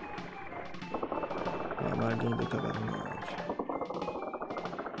 Am I going to cover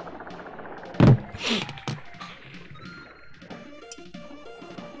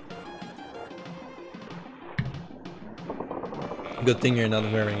Good thing you're not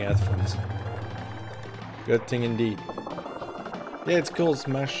wearing headphones. Good thing indeed. Yeah, it's cool.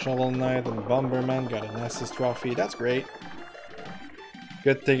 Smash, Shovel Knight, and Bomberman got an assist trophy. That's great.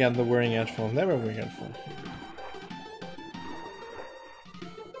 Good thing I'm not wearing headphones. Never wear headphones.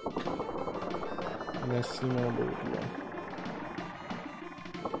 Merci mon beau.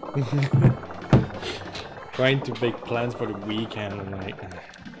 Trying to make plans for the weekend and like.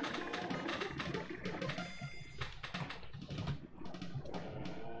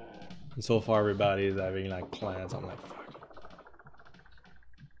 so far everybody is having like plans. I'm like, fuck.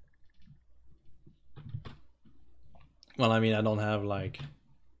 Well, I mean, I don't have like...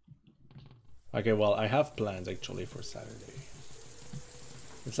 Okay, well, I have plans actually for Saturday.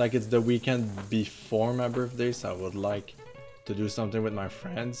 It's like it's the weekend before my birthday, so I would like to do something with my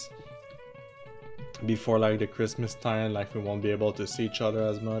friends. Before like the Christmas time, like we won't be able to see each other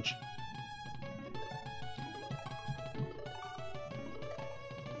as much.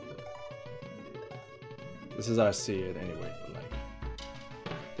 This is how I see it anyway, but like...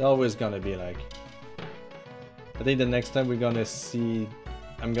 They're always gonna be like... I think the next time we're gonna see...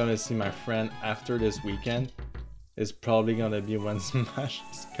 I'm gonna see my friend after this weekend is probably gonna be when Smash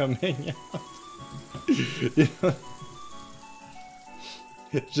is coming out. You know?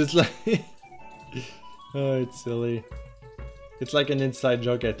 It's just like... Oh, it's silly. It's like an inside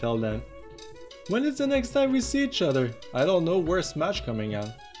joke I tell them. When is the next time we see each other? I don't know, where's Smash coming out?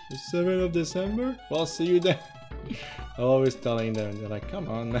 The 7th of December? Well, see you then. I'm always telling them, they're like, come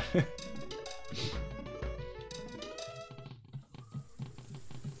on.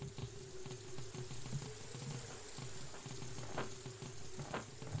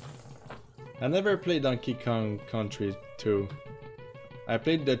 I never played Donkey Kong Country 2. I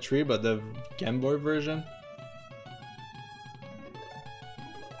played the 3, but the Game Boy version.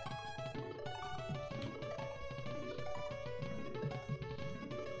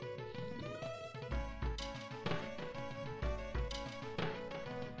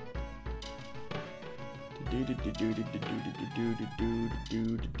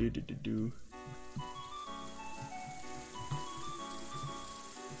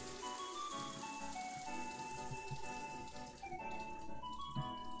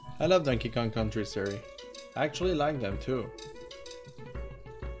 I love Donkey Kong Country series. I actually like them too.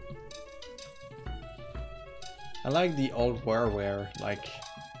 I like the old WarWare. Like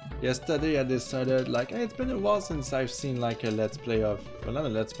yesterday I decided like, hey, it's been a while since I've seen like a let's play of, well, not a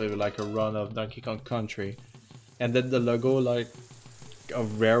let's play, but like a run of Donkey Kong Country. And then the logo like of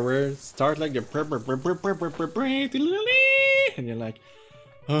WarWare start like the and you're like,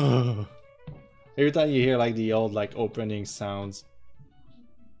 oh. Every time you hear like the old like opening sounds,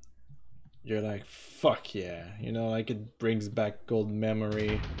 you're like, fuck yeah, you know, like it brings back gold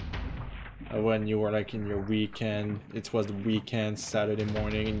memory when you were like in your weekend. It was the weekend, Saturday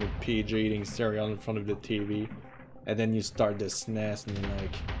morning, in your PJ eating cereal in front of the TV, and then you start the SNES and you're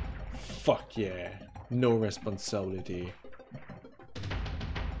like, fuck yeah, no responsibility.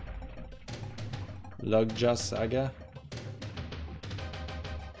 Logja Saga.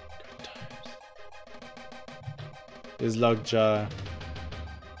 Good times. Is Logja...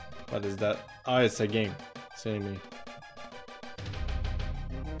 What is that? Oh, it's a game. Silly me.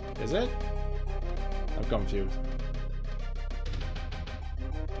 Is it? I'm confused.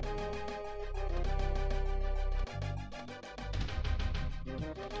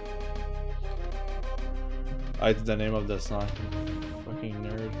 Oh, it's the name of the song. Fucking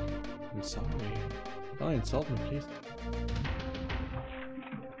nerd. I'm sorry. Don't insult me, please.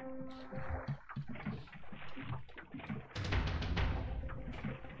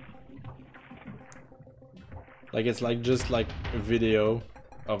 Like it's like just like a video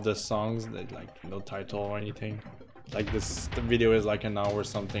of the songs that like no title or anything. Like this, the video is like an hour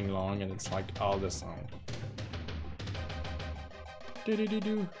something long and it's like all the song. Do do do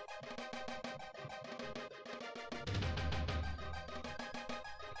do.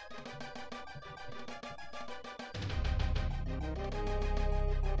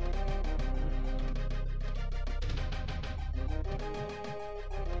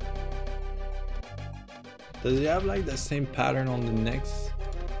 Does he have like the same pattern on the necks?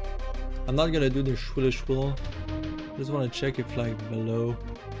 I'm not gonna do the shwilla. Just wanna check if like below.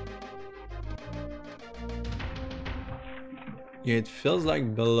 Yeah, it feels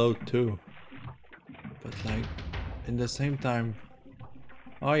like below too. But like in the same time.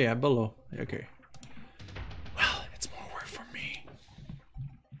 Oh yeah, below. Okay. Well, it's more work for me.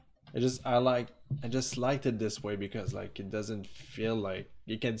 I just liked it this way because like it doesn't feel like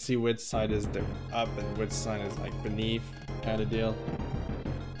you can see which side is the up and which side is like beneath kind of deal.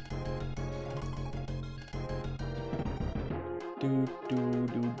 Do do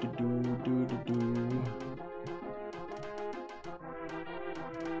do do do do do do.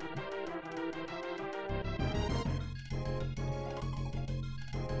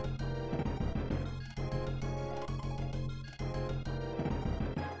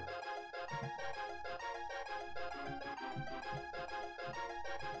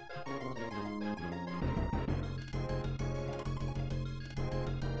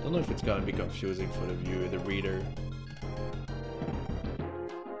 Don't know if it's gonna be confusing for the viewer, the reader.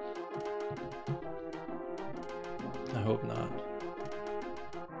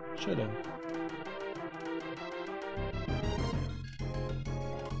 Shouldn't.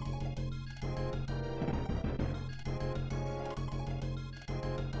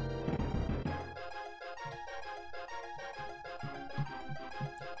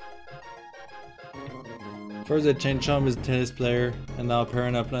 First they changed Chum as a tennis player, and now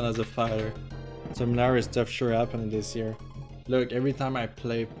Piranha playing as a fighter. Some hilarious stuff sure happening this year. Look, every time I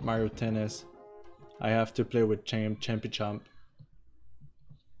play Mario Tennis, I have to play with Champy Chump.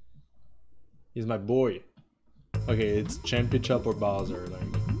 He's my boy. Okay, it's Champy Chump or Bowser. Like.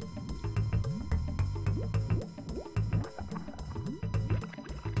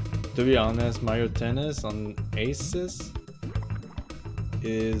 To be honest, Mario Tennis on Aces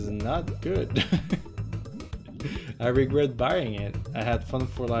is not good. I regret buying it. I had fun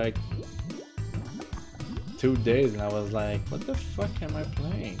for like 2 days and I was like, what the fuck am I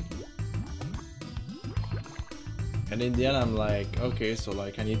playing? And in the end I'm like, okay, so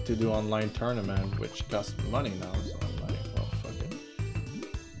like I need to do online tournament, which costs money now, so I'm like, well, fuck it.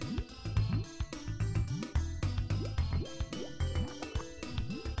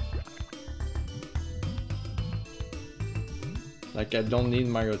 Like I don't need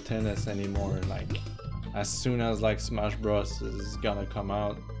Mario Tennis anymore. Like as soon as like Smash Bros is gonna come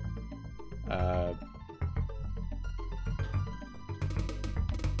out,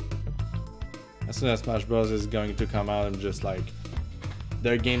 as soon as Smash Bros is going to come out, I'm just like,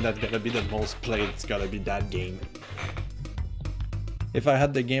 the game that's gonna be the most played, it's gotta be that game. If I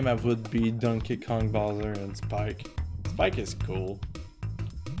had the game, I would be Donkey Kong, Bowser, and Spike. Spike is cool.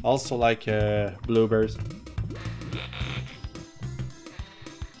 Also like Bluebirds.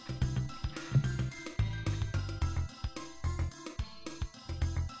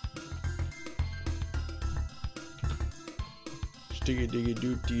 Diggy diggy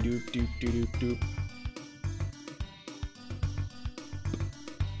doop dee doop doop dee doop doop.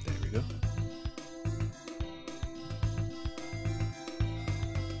 There we go.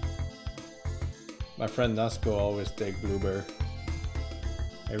 My friend Nasco always take Bluebird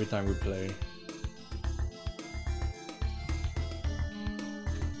every time we play.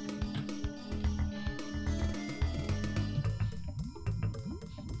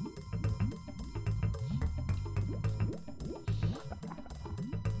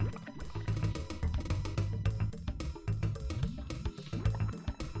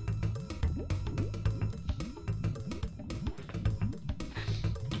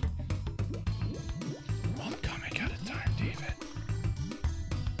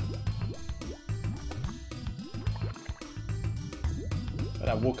 But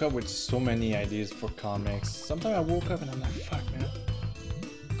I woke up with so many ideas for comics. Sometimes I woke up and I'm like, fuck man,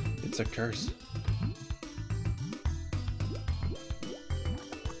 it's a curse.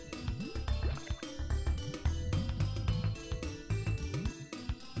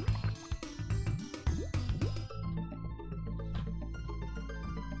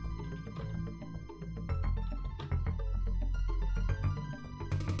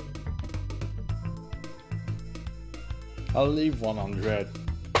 I'll leave 100.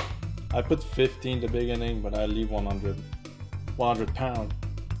 I put 50 in the beginning, but I leave 100. 100 pound.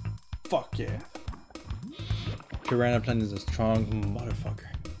 Fuck yeah. Piranha Plant is a strong motherfucker.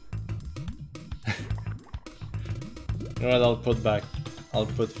 You know what, I'll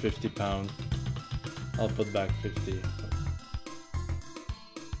put 50 pound. I'll put back 50.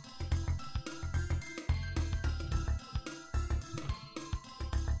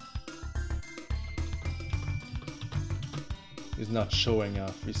 He's not showing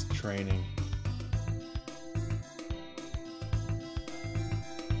off, he's training.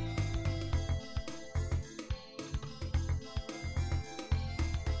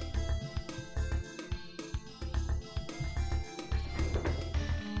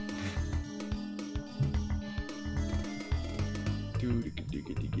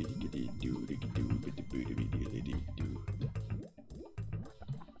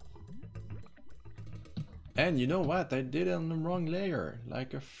 And you know what? I did it on the wrong layer,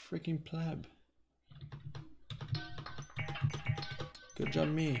 like a freaking pleb. Good job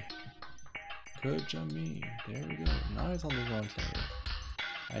me. Good job me. There we go. Now it's on the wrong layer.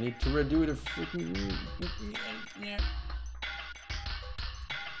 I need to redo the freaking... Yeah.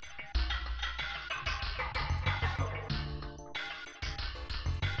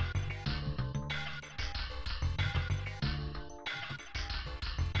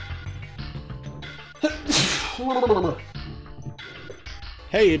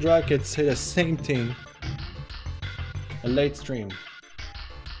 Hey, Drake, it's say the same thing. A late stream.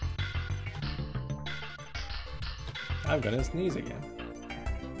 I'm gonna sneeze again.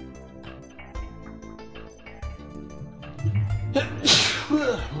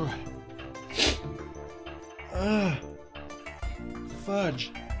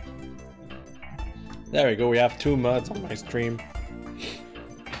 Fudge. There we go, we have 2 mods on my stream.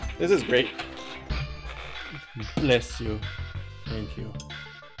 This is great. Bless you. Thank you.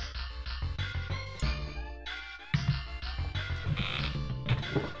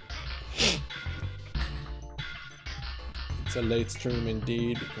 It's a late stream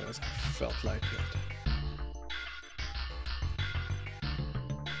indeed because I felt like it.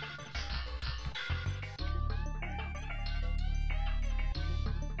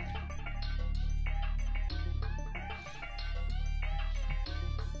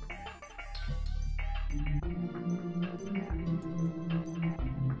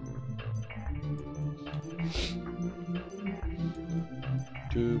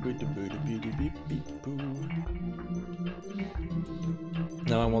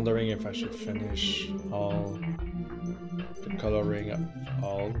 Now I'm wondering if I should finish all the coloring of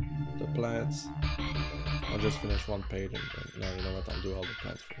all the plants or just finish one page and no, you know what, I'll do all the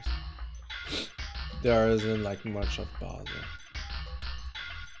plants first. There isn't like much of bother.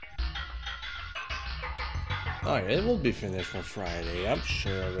 Oh yeah, it will be finished for Friday, I'm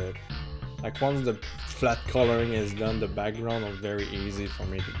sure of it. Like once the flat coloring is done, the background is very easy for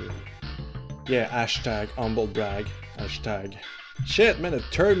me to do. Yeah, hashtag humble brag, hashtag. Shit man, the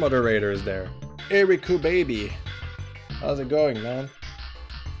 3rd moderator is there. Eriku baby. How's it going, man?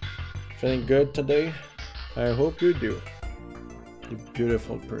 Feeling good today? I hope you do. You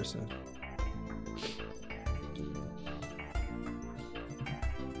beautiful person.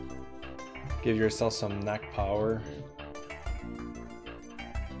 Give yourself some knack power.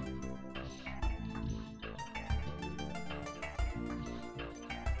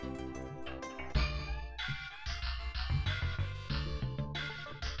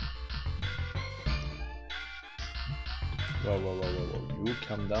 Whoa, you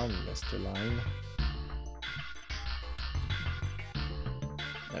calm down, Mr. Line.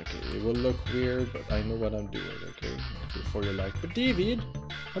 Okay, it will look weird, but I know what I'm doing, okay? Before you're like, but David,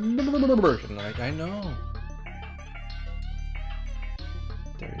 and like, I know.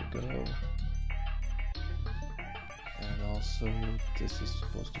 There you go. And also, this is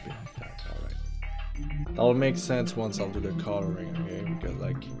supposed to be like that, alright. That'll make sense once I'll do the coloring, okay? Because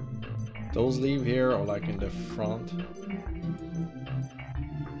like, those leaves here are like in the front.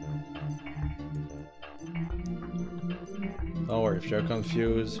 Don't worry if you're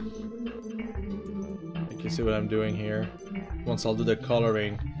confused. Like you see what I'm doing here. Once I'll do the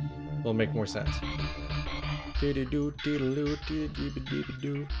coloring, it'll make more sense. I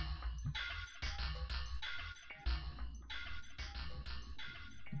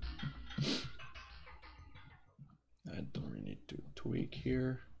don't really need to tweak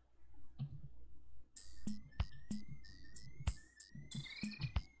here.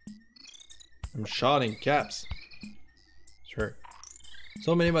 I'm shouting caps. Sure.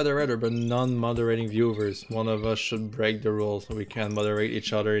 So many moderator, but non-moderating viewers. One of us should break the rules so we can moderate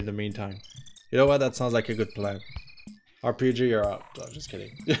each other in the meantime. You know what? That sounds like a good plan. RPG, you're out. Oh, just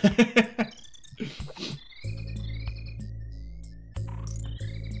kidding.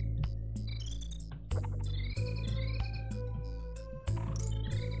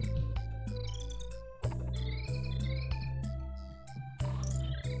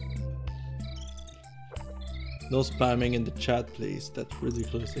 No spamming in the chat, please. That's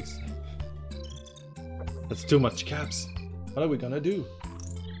ridiculous. That's too much caps. What are we gonna do?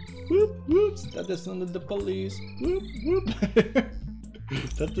 Whoop, whoops. That is under the police. Whoop, whoop.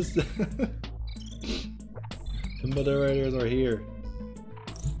 That is the moderators are here.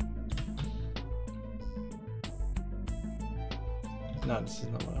 No, this is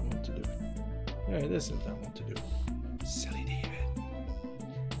not what I want to do. Yeah, this is what I want to do. Silly David.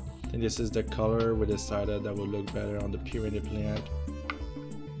 I think this is the color we decided that would look better on the Piranha plant.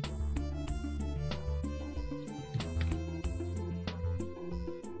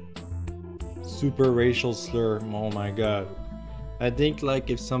 Super racial slur, oh my god. I think like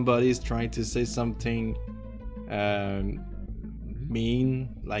if somebody's trying to say something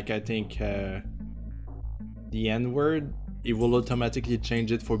mean, like I think the N-word, it will automatically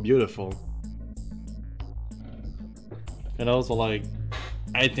change it for beautiful. And also like,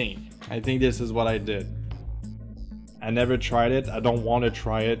 I think this is what I did. I never tried it, I don't want to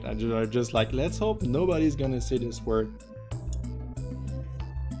try it, I just like, let's hope nobody's gonna say this word.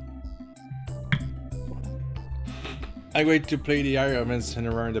 I wait to play the Iron Man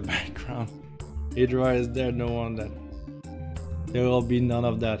Cinema in the background. Hydra is there, no one that. There will be none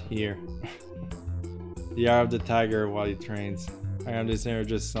of that here. The eye of the tiger while he trains. I understand,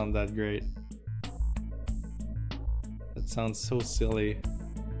 just sound that great. That sounds so silly.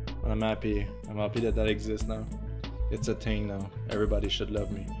 I'm happy that that exists now. It's a thing now. Everybody should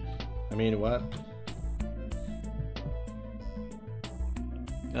love me. I mean, what?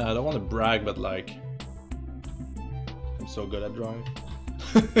 I don't want to brag, but like, I'm so good at drawing.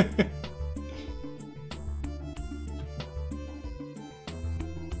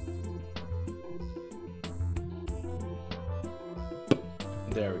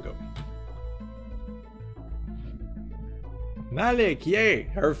 There we go. Malik, yay!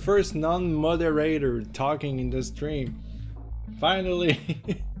 Her first non-moderator talking in the stream. Finally!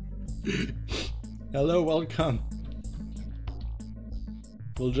 Hello, welcome.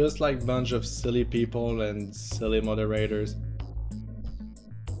 We're just like a bunch of silly people and silly moderators.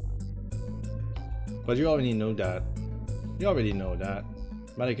 But you already know that. You already know that.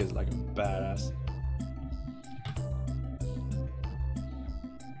 Malik is like a badass.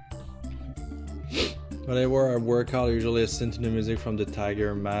 When I work out, I usually listen to the music from the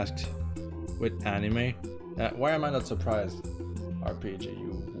Tiger Masked with anime. Why am I not surprised? RPG,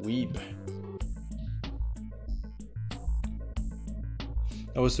 you weeb.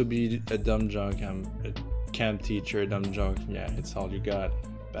 I was to be a dumb junk. I'm a camp teacher, dumb junk. Yeah, it's all you got.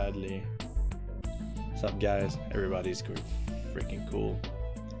 Badly. What's up, guys? Everybody's freaking cool.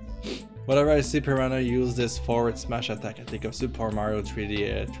 Whenever I see Piranha use this forward smash attack, I think of Super Mario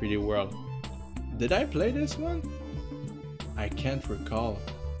 3D World. Did I play this one? I can't recall.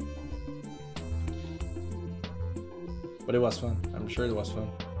 But it was fun. I'm sure it was fun.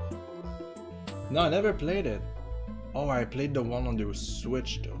 No, I never played it. Oh, I played the one on the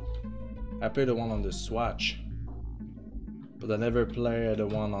Switch though. I played the one on the Swatch. But I never played the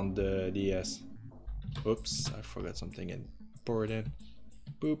one on the DS. Oops, I forgot something important.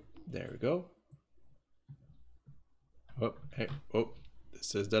 Boop, there we go. Oh, hey, oh,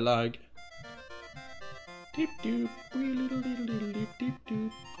 this is the lag. Deep doop, little deep doop, deep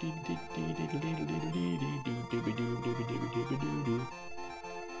doop,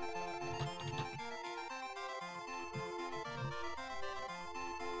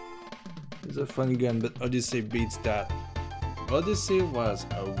 it's a fun game, but Odyssey beats that. Odyssey was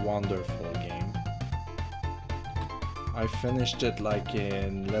a wonderful game. I finished it like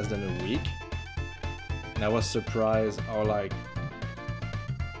in less than a week, and I was surprised how like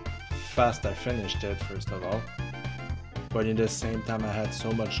fast I finished it, first of all, but in the same time I had so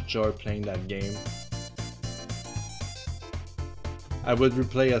much joy playing that game. I would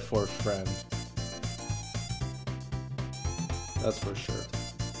replay it for a friend, that's for sure.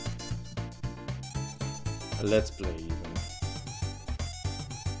 A let's play even.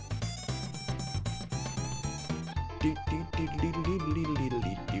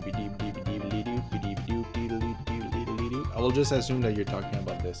 I will just assume that you're talking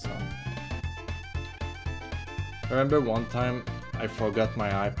about this song. I remember one time I forgot my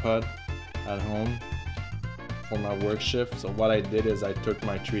iPod at home for my work shift, so what I did is I took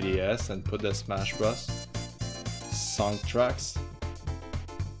my 3DS and put the Smash Bros. Song tracks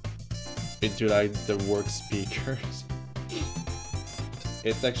into like the work speakers.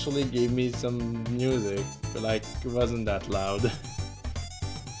 It actually gave me some music, but like it wasn't that loud.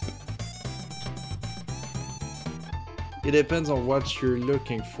 It depends on what you're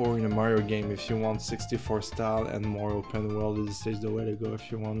looking for in a Mario game. If you want 64 style and more open world, this is the way to go.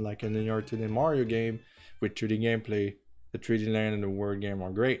 If you want like an linear 2D Mario game with 3D gameplay, the 3D land and the world game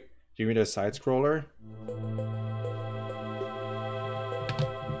are great. Give me the side scroller.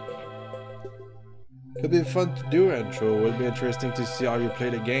 Could be fun to do, intro. It would be interesting to see how you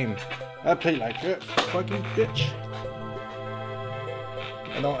play the game. I play like a fucking bitch.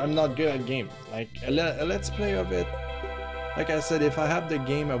 I'm not good at game. Like a let's play of it. Like I said, if I have the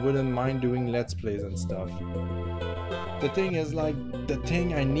game, I wouldn't mind doing let's plays and stuff. The thing is, like, the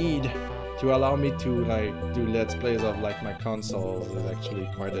thing I need to allow me to like do let's plays of like my consoles is actually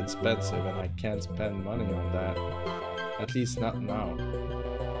quite expensive, and I can't spend money on that. At least not now.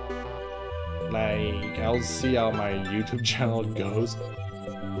 Like, I'll see how my YouTube channel goes,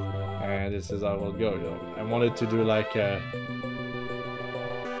 and this is how it will go. You know, I wanted to do like a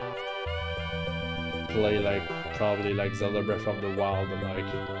play like probably like Zelda Breath of the Wild and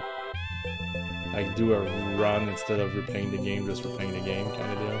like do a run instead of replaying the game, just replaying the game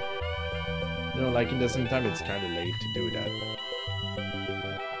kind of deal. You know, like in the same time it's kind of late to do that.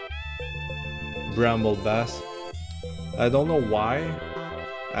 Bramble Bass. I don't know why.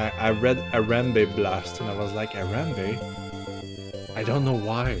 I read Arambe Blast and I was like, Arambe? I don't know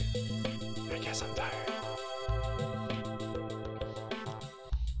why. I guess I'm tired.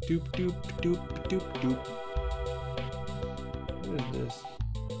 Doop doop doop doop doop. What is this?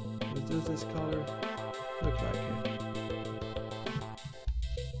 Is this color? Looks like it.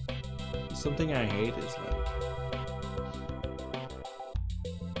 Something I hate is like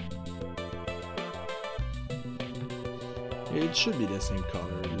it should be the same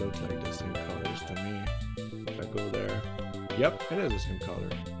color. It looks like the same colors to me. If I go there, yep, it is the same color.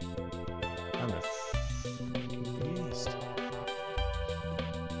 I'm a fucking beast.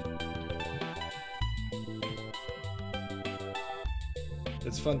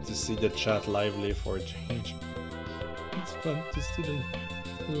 It's fun to see the chat lively for a change. It's fun to see the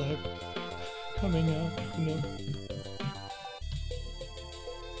live coming out, you know.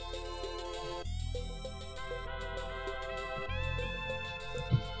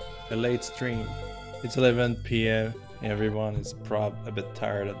 A late stream. It's 11 p.m. Everyone is a bit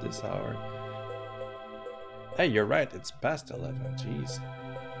tired at this hour. Hey, you're right. It's past 11. Jeez.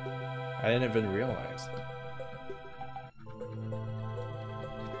 I didn't even realize.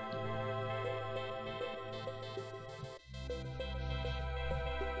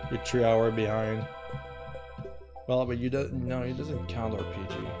 You're 3 hours behind. Well, but you don't. No, it doesn't count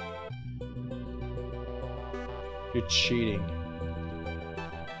RPG. You're cheating.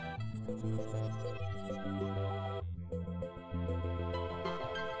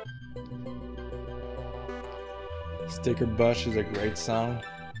 Sticker Bush is a great song.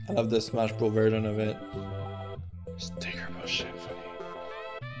 I love the Smash Bros version of it. Sticker Bush Symphony.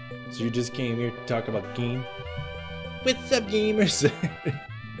 So you just came here to talk about game? What's up, gamers?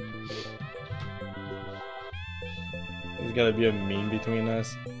 There's gotta be a meme between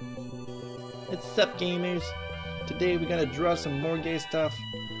us. What's up, gamers? Today we gotta draw some more gay stuff.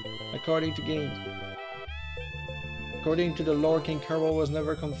 According to games. According to the lore, King Carol was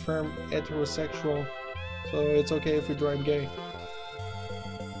never confirmed heterosexual. So it's okay if we draw him gay.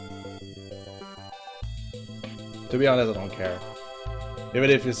 To be honest, I don't care. Even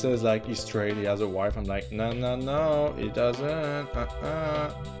if he says like he's straight, he has a wife, I'm like, no, no, no, he doesn't.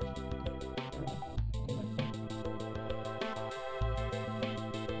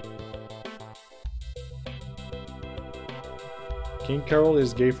 King Carol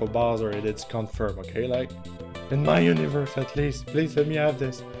is gay for Bowser, it's confirmed, okay? Like, in my universe at least. Please let me have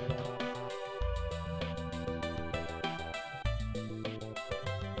this.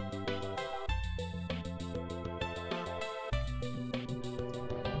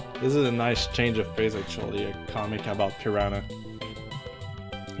 This is a nice change of pace actually, a comic about Piranha.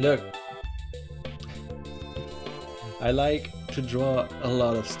 Look, I like to draw a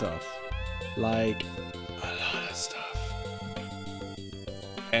lot of stuff. Like, a lot of stuff.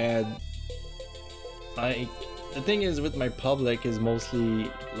 And like, the thing is with my public is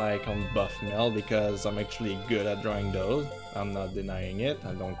mostly like on buff mail because I'm actually good at drawing those. I'm not denying it.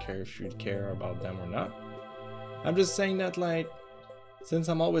 I don't care if you care about them or not. I'm just saying that like, since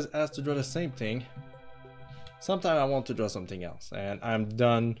I'm always asked to draw the same thing, sometimes I want to draw something else, and I'm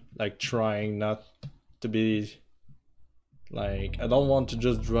done like trying not to be like, I don't want to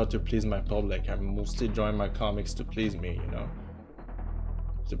just draw to please my public. I'm mostly drawing my comics to please me, you know.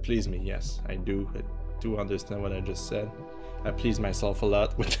 To please me, yes, I do understand what I just said. I please myself a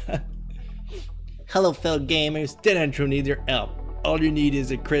lot with that. Hello fellow gamers, Deadanthro needs your help. All you need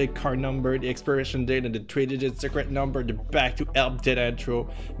is a credit card number, the expiration date, and the 3-digit secret number to back to help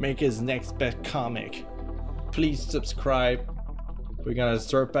Deadanthro make his next best comic. Please subscribe. We're gonna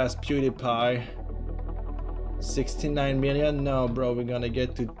surpass PewDiePie. 69 million? No, bro, we're gonna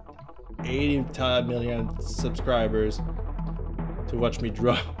get to 80 million subscribers to watch me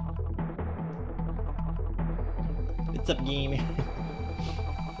draw. What's up, game?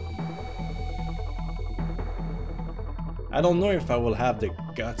 I don't know if I will have the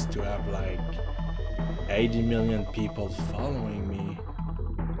guts to have like 80 million people following me.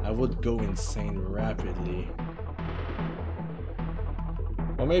 I would go insane rapidly.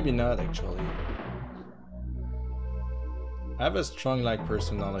 Or maybe not actually. I have a strong like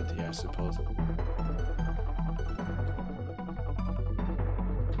personality, I suppose.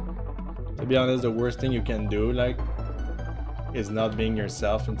 To be honest, the worst thing you can do like is not being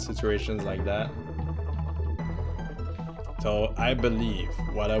yourself in situations like that. So I believe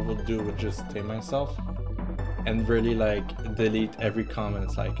what I would do would just stay myself and really like delete every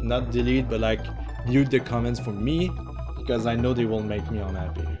comment. Like not delete, but like mute the comments for me because I know they will make me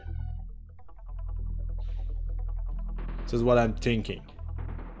unhappy. This is what I'm thinking.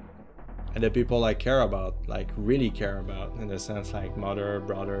 And the people I care about, like really care about, in the sense like mother,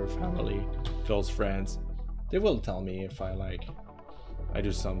 brother, family, close friends, they will tell me if I like, I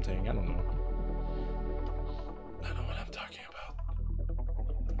do something, I don't know. I don't know what I'm talking about.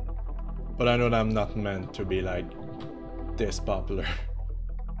 But I know that I'm not meant to be like this popular.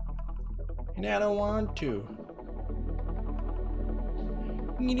 And I don't want to.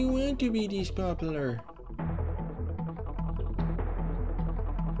 You don't want to be this popular.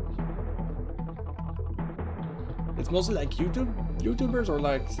 It's mostly like YouTubers or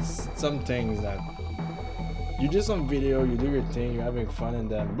like some things that you do some video, you do your thing, you're having fun, and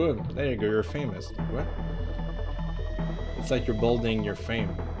then boom, there you go, you're famous. Like, what? It's like you're building your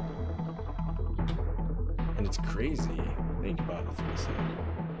fame. And it's crazy. Think about it for a second.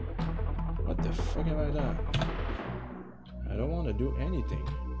 What the fuck have I done? I don't want to do anything.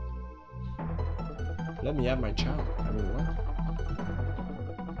 Let me have my channel. I mean, what?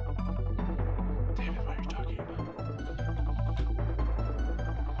 Damn it, what are you talking about?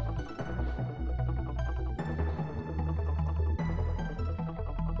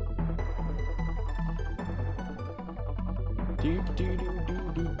 Do, do, do, do,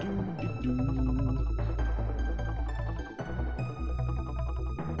 do, do, do.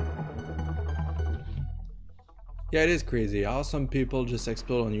 Yeah, it is crazy how some people just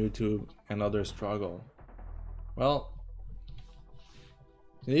explode on YouTube and others struggle. Well,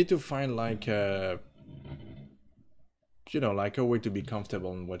 you need to find like a, you know, like a way to be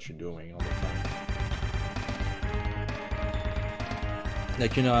comfortable in what you're doing all the time.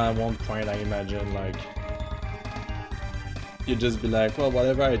 Like, you know, at one point I imagine like you just be like, well,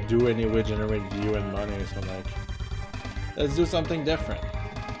 whatever I do anyway generate view and money, so like let's do something different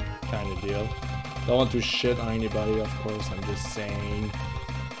kind of deal. Don't want to shit on anybody, of course. I'm just saying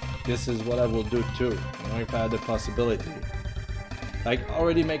this is what I will do too, you know, if I had the possibility. Like,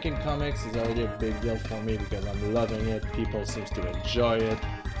 already making comics is already a big deal for me because I'm loving it. People seems to enjoy it,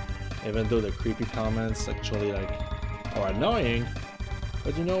 even though the creepy comments actually like are annoying.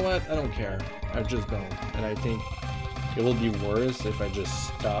 But you know what? I don't care. I just don't. And I think it will be worse if I just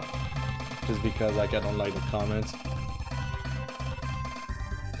stop just because like I don't like the comments.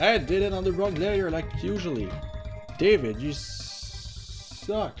 I did it on the wrong layer like usually. David, you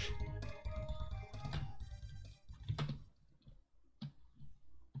suck.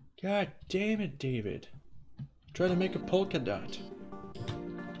 God damn it, David. Try to make a polka dot.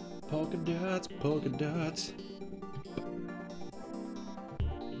 Polka dots, polka dots.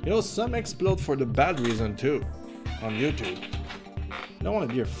 You know, some explode for the bad reason too. On YouTube. I don't want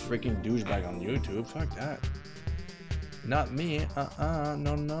to be a freaking douchebag on YouTube. Fuck that. Not me.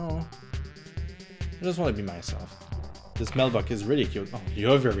 No. I just want to be myself. This mailbox is really cute. Oh,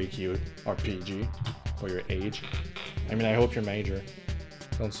 you're very cute. RPG. For your age. I mean, I hope you're major.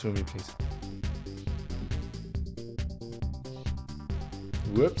 Don't sue me, please.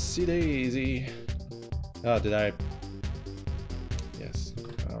 Whoopsie daisy. Oh, did I? Yes.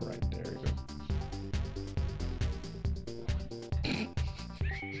 Alright, there we go.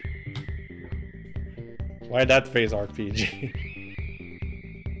 Why that phase RPG?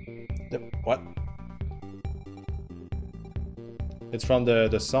 What? It's from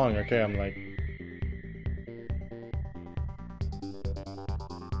the song, okay, I'm like...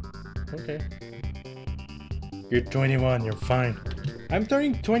 Okay. You're 21, you're fine. I'm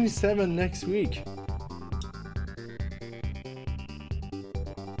turning 27 next week.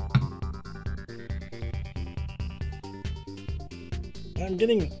 I'm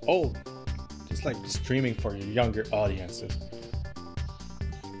getting old. Just like streaming for younger audiences.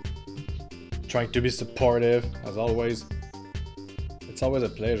 Trying to be supportive, as always. It's always a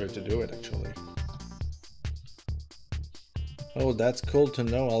pleasure to do it, actually. Oh, that's cool to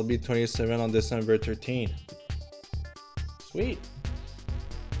know. I'll be 27 on December 13. Sweet.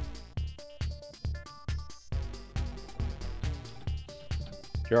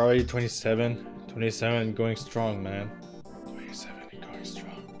 You're already 27. 27 going strong, man. 27 going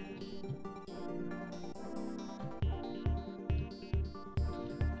strong.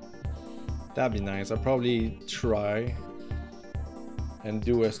 That'd be nice. I'll probably try and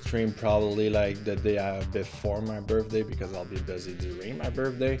do a stream probably like the day before my birthday because I'll be busy during my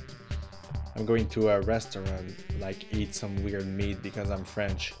birthday. I'm going to a restaurant, like eat some weird meat because I'm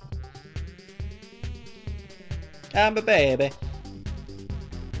French. I'm a baby.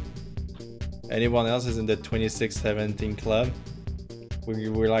 Anyone else is in the 2617 club?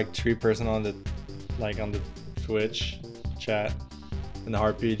 We're like 3% on the on the Twitch chat, and the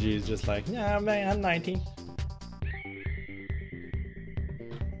RPG is just like, yeah, man, I'm 19.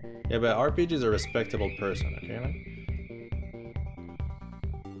 Yeah, but RPG is a respectable person, okay, man?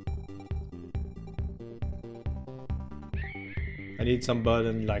 I need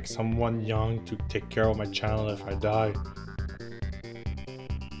somebody, like someone young to take care of my channel if I die.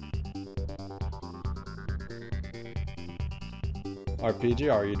 RPG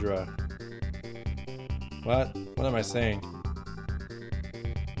or Hydra? What? What am I saying?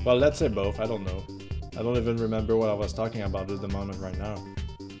 Well, let's say both, I don't know. I don't even remember what I was talking about at the moment right now.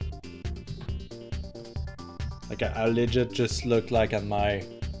 Like I legit just looked like at my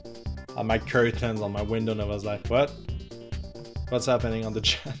curtains on my window and I was like, what? What's happening on the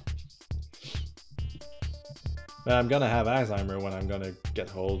chat? Man, I'm gonna have Alzheimer when I'm gonna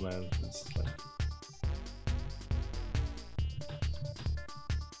get old, man.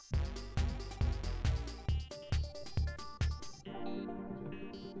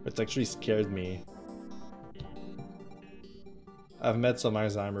 It actually scared me. I've met some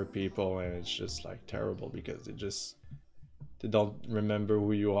Alzheimer people and it's just like terrible because they don't remember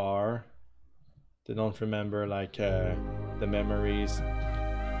who you are. They don't remember like the memories.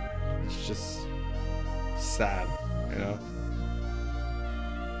 It's just sad, you know?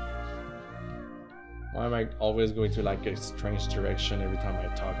 Why am I always going to like a strange direction every time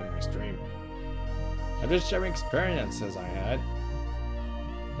I talk on my stream? I'm just sharing experiences I had.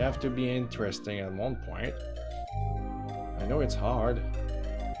 You have to be interesting at one point. I know it's hard.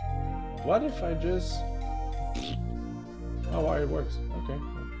 What if I just... Oh, it works. Okay.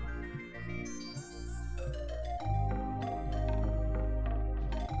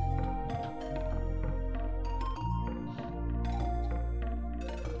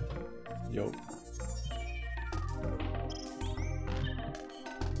 Yo.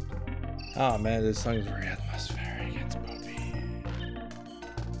 Oh man, this song is very atmospheric. It's poppy.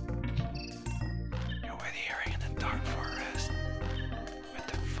 You're with hearing in the dark forest with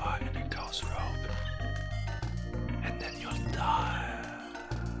the fog and the ghost robe, and then you'll die.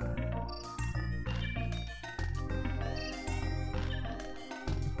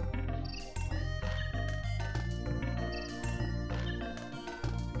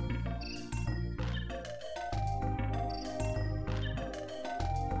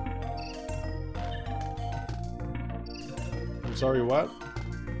 Sorry, what?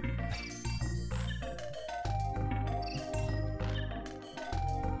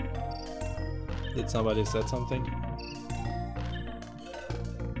 Did somebody said something?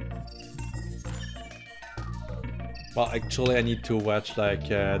 Well, actually I need to watch like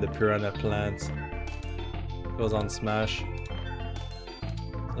the Piranha plants. It goes on Smash.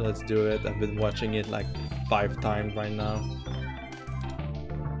 So let's do it. I've been watching it like 5 times right now.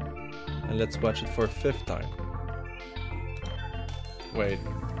 And let's watch it for a 5th time. Wait,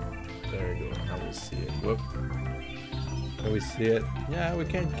 there we go. Now we see it. Whoop. Can we see it? Yeah, we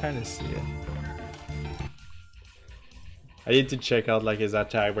can kind of see it. I need to check out like his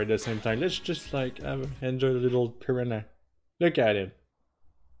attack, but at the same time, let's just like enjoy the little piranha. Look at it.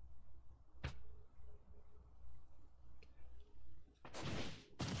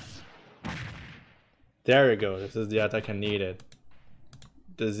 There we go. This is the attack I needed.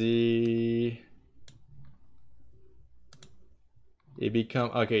 Does he? It become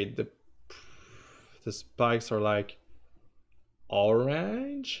okay. The spikes are like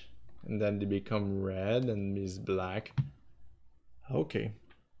orange, and then they become red, and is black. Okay,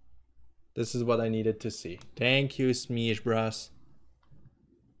 this is what I needed to see. Thank you, Smeesh Bros.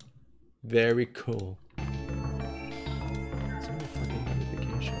 Very cool. Is there a fucking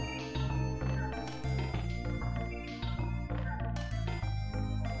notification?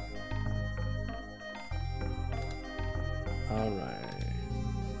 All right.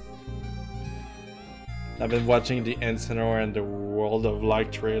 I've been watching the Incineroar and the World of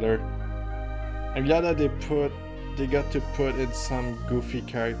Light trailer. I'm glad that they got to put in some goofy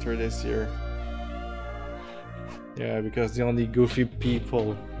character this year. Yeah, because the only goofy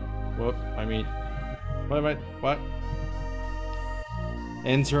people. What?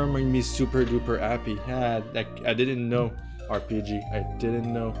 Incineroar made me super duper happy. Yeah, I didn't know RPG. I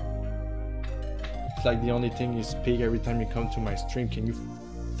didn't know. It's like the only thing you speak every time you come to my stream. Can you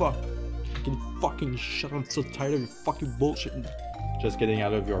fucking shut up? I'm so tired of your fucking bullshit. Just getting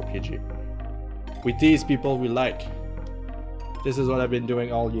out of your RPG. We tease people we like. This is what I've been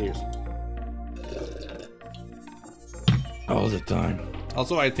doing all years. All the time.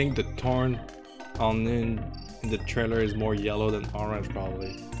 Also, I think the Thorn in the trailer is more yellow than orange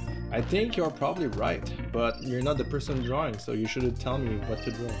probably. I think you're probably right, but you're not the person drawing, so you shouldn't tell me what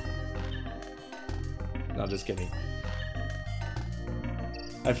to draw. No, just kidding.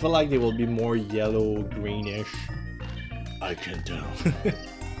 I feel like they will be more yellow, greenish. I can tell.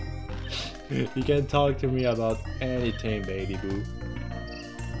 You can talk to me about anything, baby boo.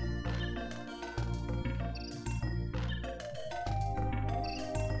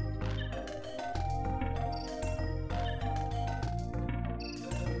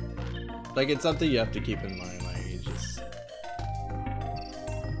 Like, it's something you have to keep in mind. Like, it's just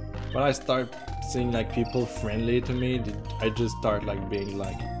when I start seeing like people friendly to me, I just start like being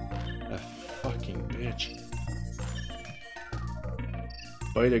like a fucking bitch,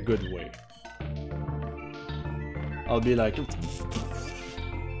 but in a good way. I'll be like,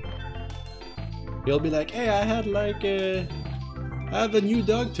 he'll be like, hey, I have a new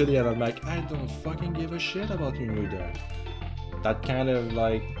dog today, and I'm like, I don't fucking give a shit about your new dog. That kind of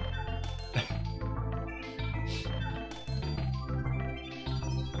like.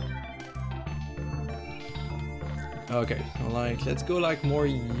 Okay, so like, let's go like more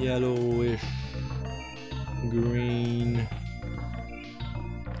yellowish, green,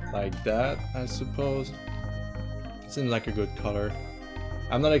 like that, I suppose. Seems like a good color.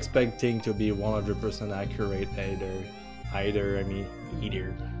 I'm not expecting to be 100% accurate either.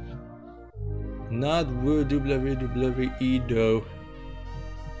 Not WWE though.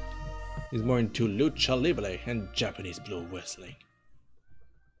 He's more into lucha libre and Japanese blue wrestling.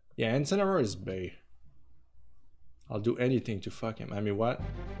 Yeah, Incineroar is bae. I'll do anything to fuck him. I mean, what?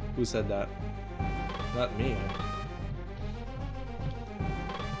 Who said that? Not me.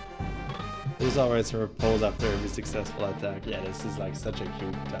 This is always her pose after every successful attack. Yeah, this is like such a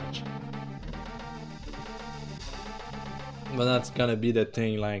cute touch. But that's gonna be the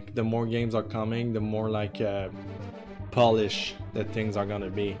thing, like, the more games are coming, the more like polish the things are gonna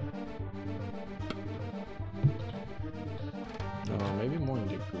be. Oh, maybe more in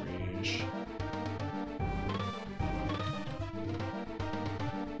the grayish.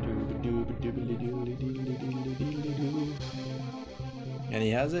 And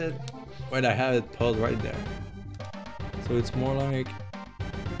he has it. Wait, I have it pulled right there. So it's more like,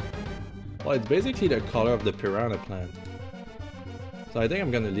 well, it's basically the color of the Piranha plant. So I think I'm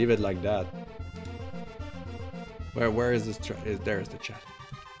gonna leave it like that. Where is this? There's the chat.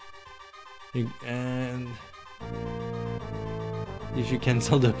 And if you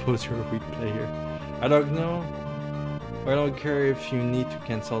cancel the pose, you're a weak player. I don't know. I don't care if you need to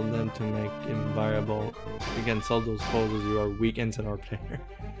cancel them to make him viable. If you cancel those poses, you are weak Incineroar player.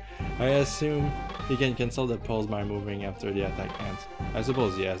 I assume you can cancel the pose by moving after the attack ends. I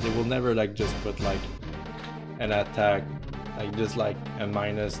suppose yes. They will never like just put like an attack, like just like a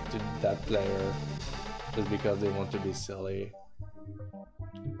minus to that player just because they want to be silly.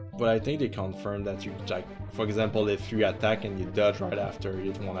 But I think they confirmed that you, like, for example, if you attack and you dodge right after,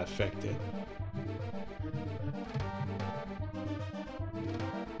 it won't affect it.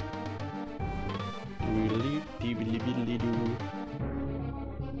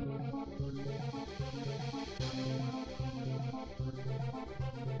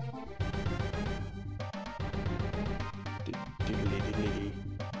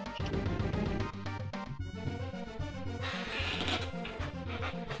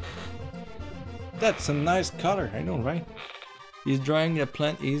 That's a nice color, I know, right? Is drawing a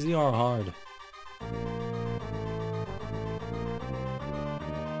plant easy or hard?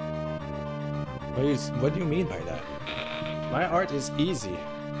 What do you mean by that? My art is easy.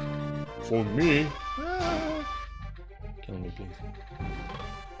 For me. Kill me, please.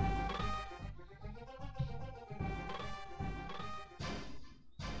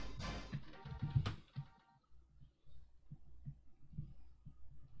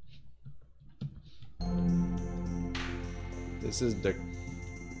 This is the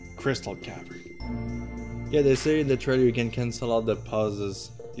Crystal Cavern. Yeah, they say in the trailer you can cancel out the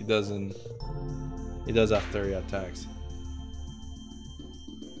pauses. He doesn't. He does after he attacks.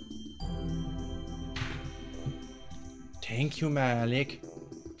 Thank you, Malik,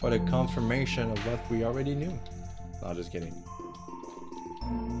 for the confirmation of what we already knew. No, just kidding.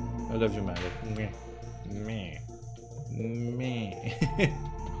 I love you, Malik. Meh. Meh. Meh.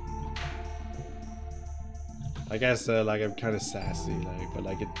 Like I said, like I'm kind of sassy, like, but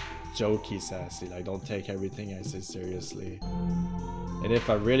like a jokey sassy. Like, don't take everything I say seriously. And if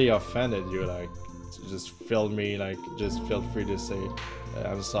I really offended you, like, just feel free to say,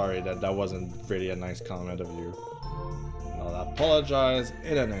 I'm sorry that wasn't really a nice comment of you. And I'll apologize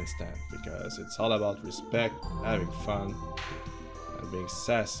in an instant because it's all about respect, having fun, and being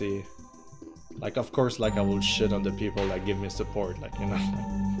sassy. Like, of course, like I will shit on the people that give me support, like, you know,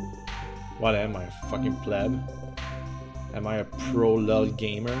 like, what am I, a fucking pleb? Am I a pro LOL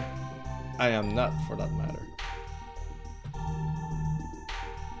gamer? I am not, for that matter.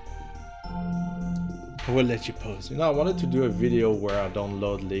 I will let you pose. You know, I wanted to do a video where I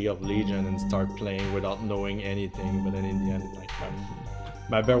download League of Legends and start playing without knowing anything, but then in the end, like,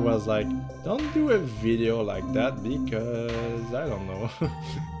 my bear was like, don't do a video like that because, I don't know.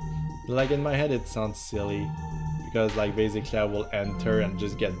 Like, in my head it sounds silly because, like, basically I will enter and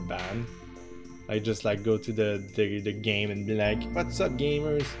just get banned. I just like go to the game and be like, what's up,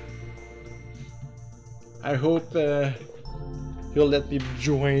 gamers? I hope you'll let me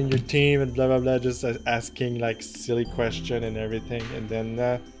join your team and blah blah blah, just asking like silly question and everything, and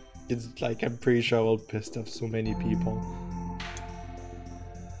then It's like I'm pretty sure I will piss off so many people.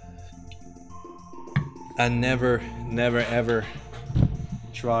 I never ever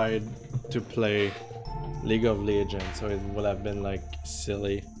tried to play League of Legends, so it would have been like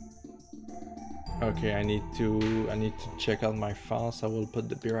silly. Okay, I need to check out my files. I will put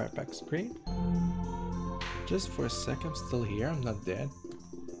the be right back screen. Just for a sec, I'm still here. I'm not dead.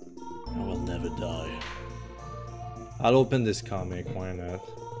 I will never die. I'll open this comic. Why not?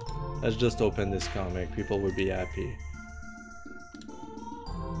 Let's just open this comic. People would be happy.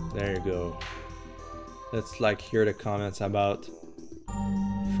 There you go. Let's like hear the comments about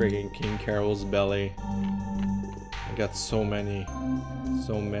freaking King Carol's belly. I got so many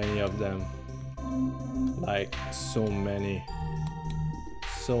of them. Like so many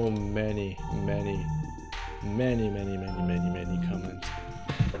comments.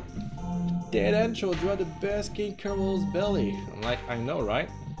 Deadanthro Draws the best King Carol's belly. I'm like, I know, right?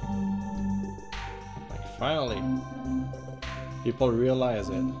 Like finally, people realize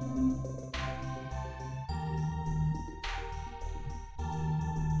it.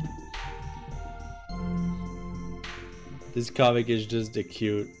 This comic is just the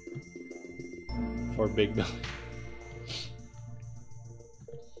cute for big belly.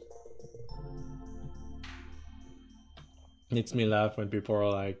 Makes me laugh when people are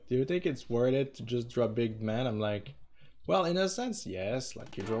like, do you think it's worth it to just draw big man? I'm like, well, in a sense, yes.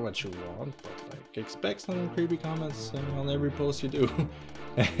 Like, you draw what you want, but like, expect some creepy comments on every post you do.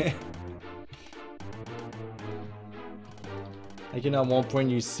 Like, you know, at one point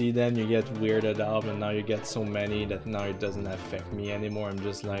you see them, you get weirded out, and now you get so many that now it doesn't affect me anymore. I'm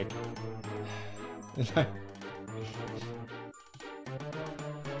just like... There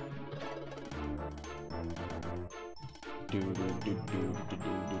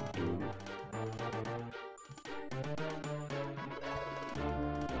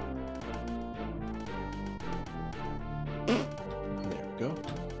we go.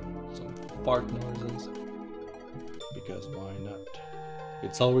 Some fart noises. Because why not?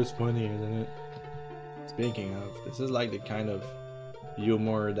 It's always funny, isn't it? Speaking of, this is like the kind of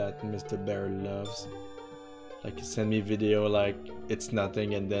humor that Mr. Bear loves. Like, he send me video like it's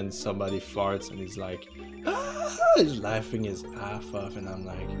nothing, and then somebody farts and he's like, ah! He's laughing his ass off, and I'm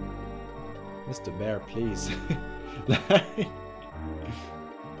like, Mr. Bear, please. Like,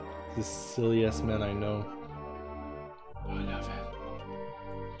 the silliest man I know. I love it.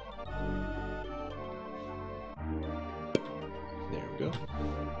 There we go.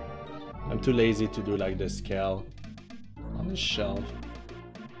 I'm too lazy to do like the scale on the shelf.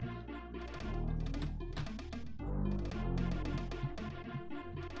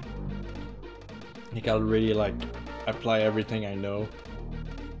 I think I'll really like apply everything I know,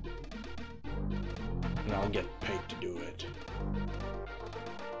 and I'll get paid to do it.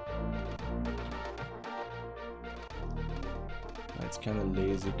 That's kind of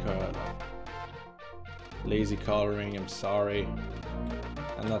lazy cut. Lazy coloring, I'm sorry.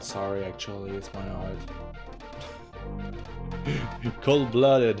 I'm not sorry actually, it's my art.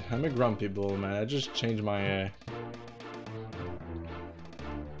 Cold-blooded. I'm a grumpy bull, man. I just changed my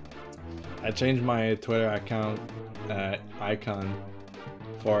Twitter account icon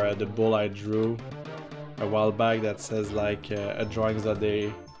for the bull I drew a while back that says like a drawings that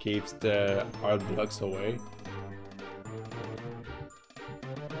day keeps the art blocks away.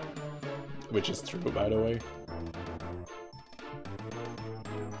 Which is true, by the way.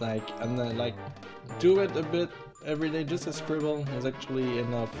 Like, I'm not like, do it a bit every day. Just a scribble is actually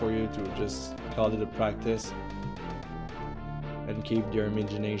enough for you to just call it a practice and keep your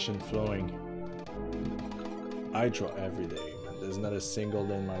imagination flowing. I draw every day, man. There's not a single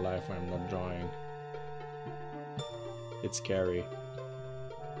day in my life where I'm not drawing. It's scary.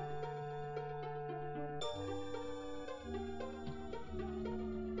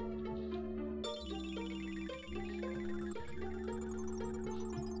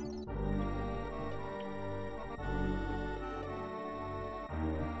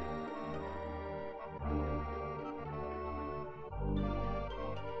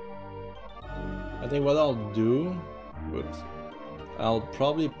 I think what I'll do, I'll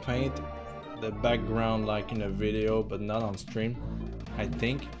probably paint the background like in a video, but not on stream. I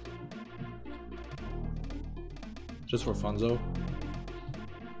think, just for funzo.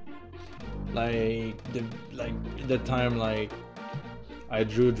 Like the time like I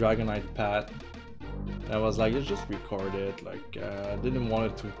drew Dragonite Pat, and I was like, let's just record it. Like I didn't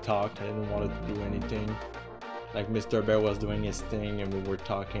want it to talk. I didn't want it to do anything. Like Mr. Bear was doing his thing and we were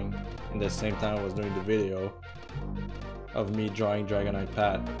talking, and at the same time I was doing the video of me drawing Dragonite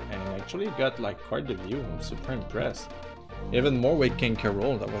Pat, and actually got like quite the view. I'm super impressed. Even more with King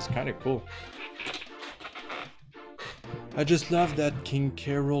Carol, that was kind of cool. I just love that King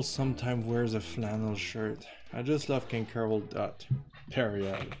Carol sometimes wears a flannel shirt. I just love King Carol.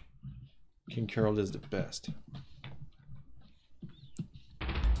 Period. King Carol is the best.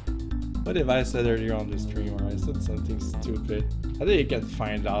 What if I said earlier on the stream, or I said something stupid? I think you can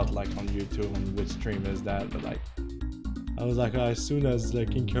find out like on YouTube on which stream is that, but like I was like, as soon as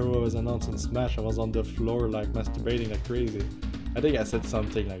like King Carol was announced in Smash, I was on the floor like masturbating like crazy. I think I said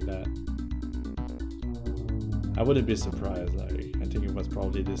something like that. I wouldn't be surprised. Like I think it was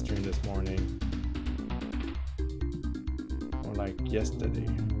probably this stream this morning, or like yesterday.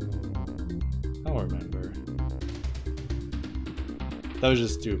 I don't remember. That was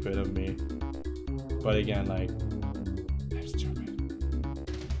just stupid of me. But again, like, I'm stupid.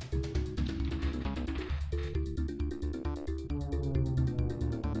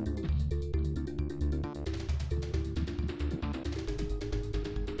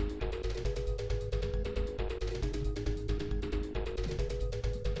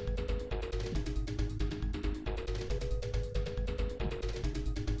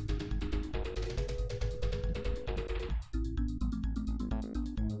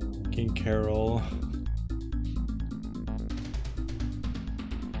 King Carol.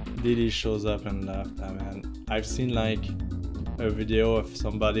 Diddy shows up and left. I mean, I've seen like a video of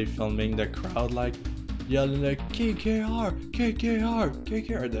somebody filming the crowd like yelling like KKR, KKR,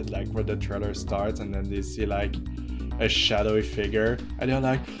 KKR. That like where the trailer starts, and then they see like a shadowy figure, and they're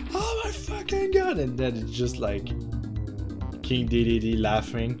like, oh my fucking god! And then it's just like King Diddy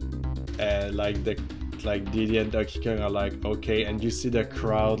laughing, and like the Diddy and Donkey Kong are like, okay, and you see the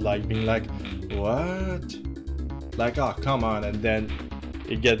crowd like being like, what? Like, oh, come on, and then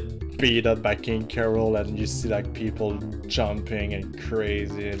you get beat up by King Carol, and you see like people jumping and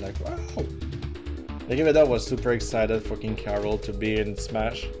crazy, and like, wow. Like, even though I was super excited for King Carol to be in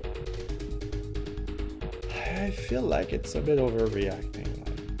Smash, I feel like it's a bit overreacting,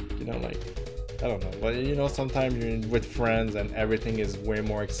 like, you know, like, I don't know, but you know, sometimes you're with friends and everything is way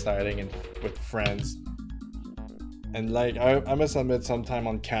more exciting and with friends. And like, I must admit, sometime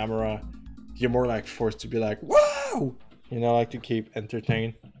on camera, you're more like forced to be like, wow! You know, like to keep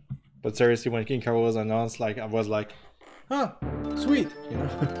entertained. But seriously, when King Carol was announced, like, I was like, huh, sweet, you know?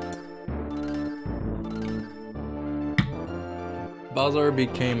 Bowser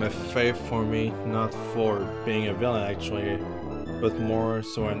became a fave for me, not for being a villain actually, but more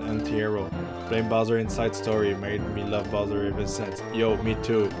so an anti-hero. Playing Bowser Inside Story made me love Bowser ever since. Yo, me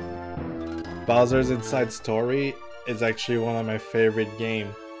too. Bowser's Inside Story is actually one of my favorite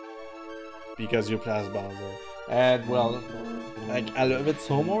games because you play as Bowser. And well, like, I love it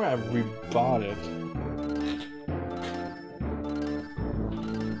so more, I rebought it.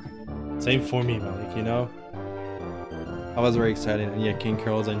 Same for me, man, like, you know? I was very excited, and yeah, King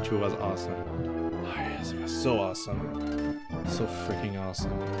Carol's intro was awesome. Oh yes, it was so awesome. So freaking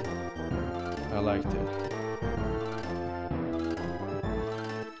awesome. I liked it.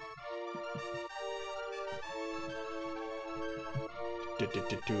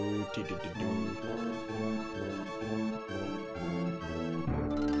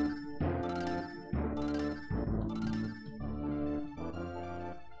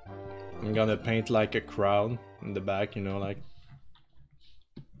 I'm gonna paint like a crowd in the back, you know, like,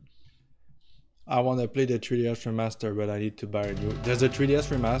 I want to play the 3DS remaster, but I need to buy a new. There's a 3DS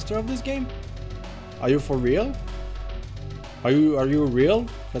remaster of this game? Are you for real? Are you real?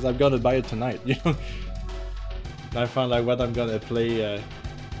 Because I'm gonna buy it tonight, you know. I found like what I'm gonna play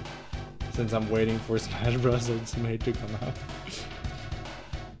since I'm waiting for Smash Bros. Ultimate to come out.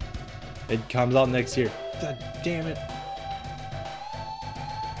 It comes out next year. God damn it.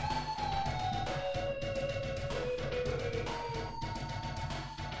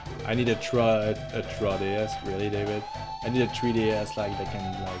 I need a 3DS, really, David? I need a 3DS like that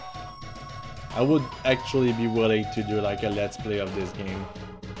can like. I would actually be willing to do like a let's play of this game.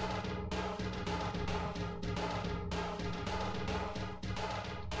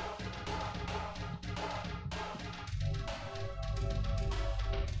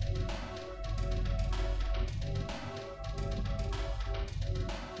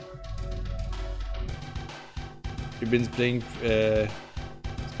 You've been playing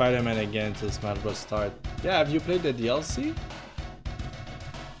Spider-Man again until Smash Bros. Start. Yeah, have you played the DLC?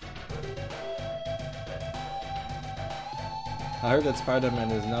 I heard that Spider-Man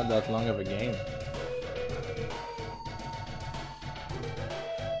is not that long of a game.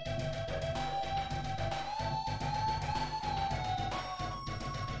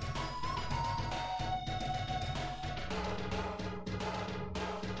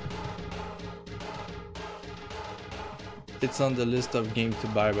 It's on the list of game to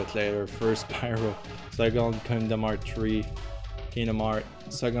buy, but later. First Pyro, second Kingdom Hearts 3, Kingdom Hearts.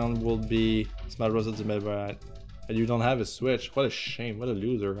 Second will be Smash Bros. Ultimate, but and you don't have a Switch. What a shame! What a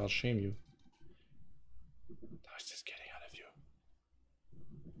loser! I'll shame you. How's this getting out of you?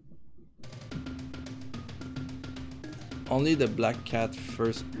 Only the Black Cat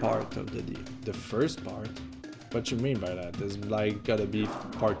first part of the first part. What you mean by that? There's like gotta be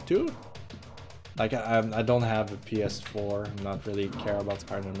part 2? Like I don't have a PS4. I'm not really care about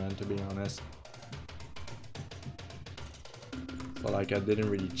Spider-Man, to be honest. So like I didn't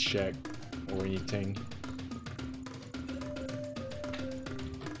really check or anything.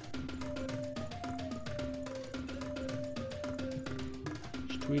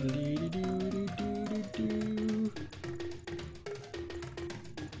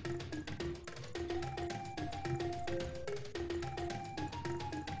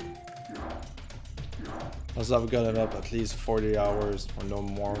 Also, I've got it up at least 40 hours or no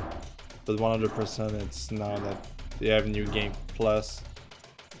more, but 100% it's now that they have new game plus.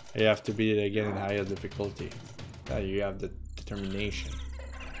 You have to beat it again in higher difficulty. Now you have the determination.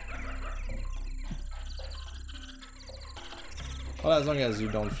 Well, as long as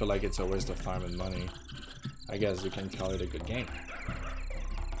you don't feel like it's a waste of time and money, I guess you can call it a good game.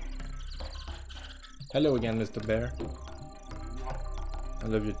 Hello again, Mr. Bear. I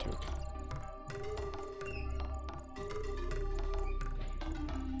love you too.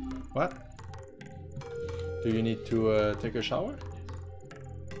 What? Do you need to take a shower?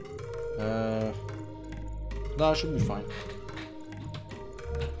 No, I should be fine.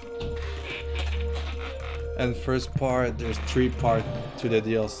 And first part, there's 3 parts to the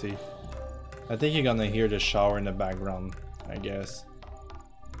DLC. I think you're gonna hear the shower in the background, I guess.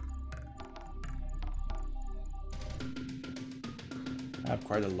 I have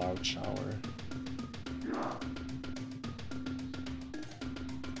quite a loud shower.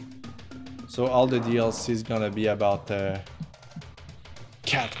 So all the DLC is gonna be about the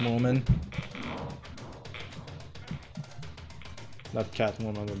Catwoman. Not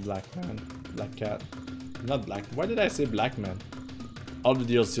Catwoman, but Black Man. Black Cat. Not Black. Why did I say Black Man? All the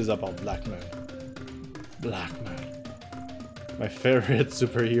DLC is about Black Man. Black Man. My favorite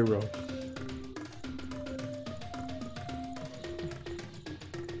superhero.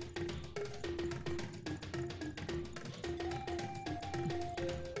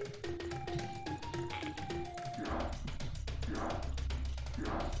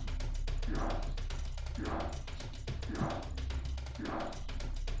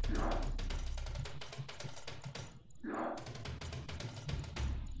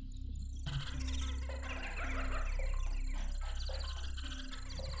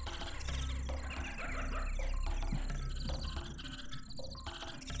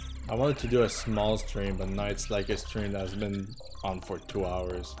 I wanted to do a small stream, but now it's like a stream that's been on for 2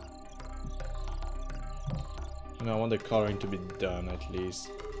 hours. And I want the coloring to be done at least.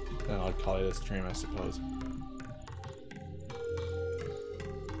 Then I'll call it a stream, I suppose.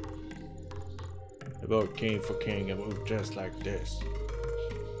 About king for king, I move just like this.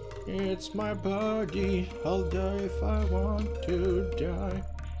 It's my body, I'll die if I want to die.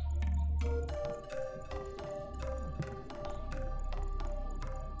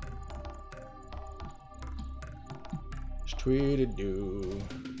 Tweedledoo.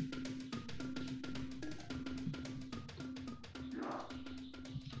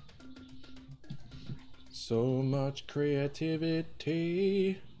 So much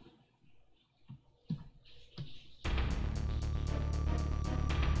creativity.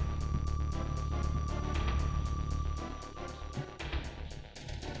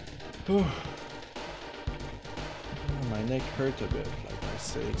 My neck hurt a bit, like I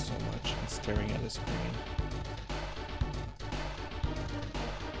say so much and staring at the screen.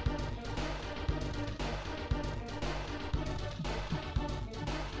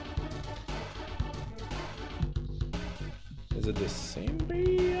 Is it the same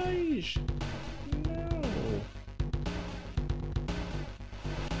beige? No.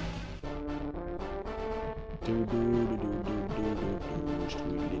 Do do do do do do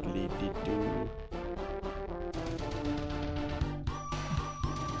do do do do.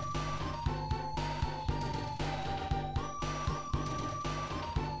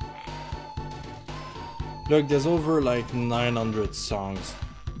 Look, there's over like 900 songs.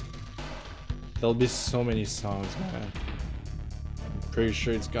 There'll be so many songs, man. Pretty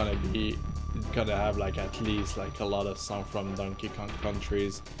sure it's gonna have like at least like a lot of songs from Donkey Kong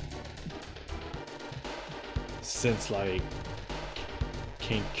countries, since like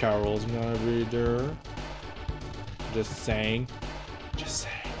King Carol's gonna be there. Just saying.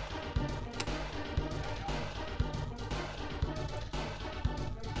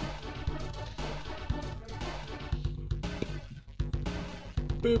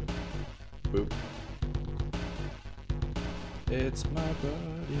 Boop. Boop. It's my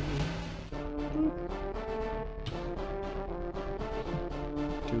body. Boop.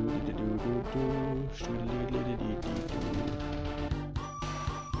 Do-do-do-do-do. Shoo-dee-dee-dee-dee-dee-doo.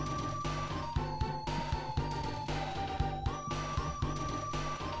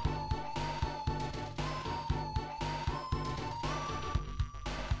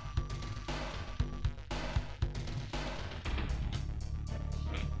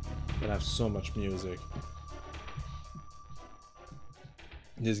 Gonna have so much music.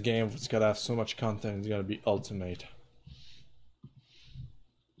 This game is gonna have so much content, it's gonna be ultimate.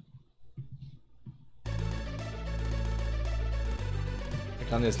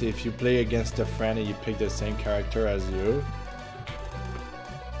 Like honestly, if you play against a friend and you pick the same character as you,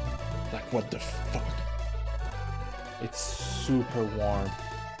 like what the fuck? It's super warm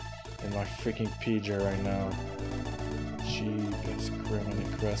in my freaking PJ right now. Jeepers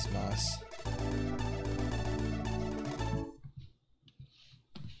criminy Christmas.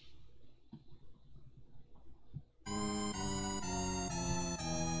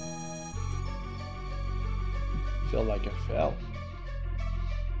 Feel like I fell.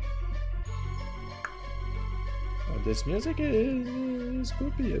 Well, this music is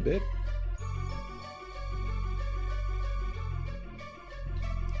spoopy a bit.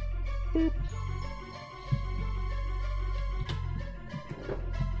 Boop.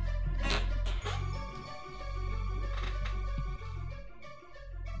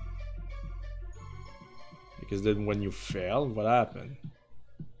 Because then when you fail, what happened?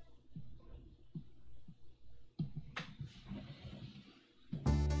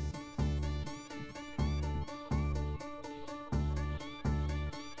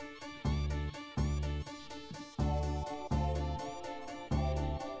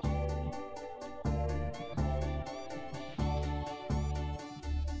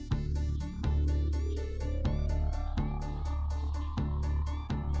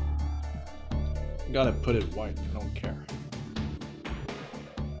 Gotta put it white, I don't care.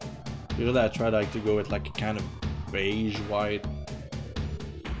 Usually I try like to go with like a kind of beige white.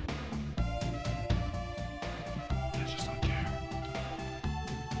 I just don't care.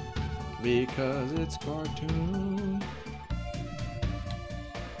 Because it's cartoon.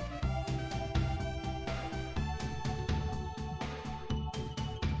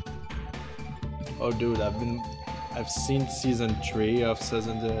 Oh dude, I've seen season 3 of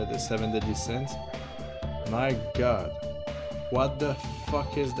the 7 Deadly Sins. My god, what the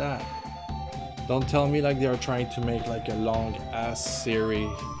fuck is that? Don't tell me like they are trying to make like a long ass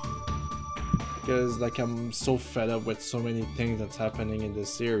series, because like I'm so fed up with so many things that's happening in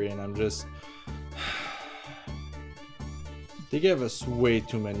this series, and I'm just they give us way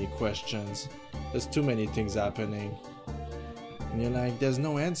too many questions. There's too many things happening and you're like, there's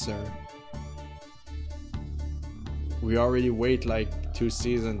no answer. We already wait like 2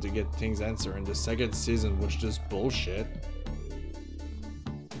 seasons to get things answered, and the second season was just bullshit.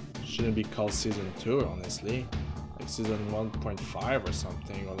 Shouldn't be called season 2, honestly. Like season 1.5 or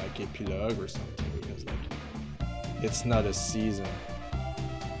something, or like epilogue or something, because like it's not a season.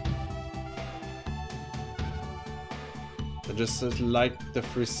 I just like the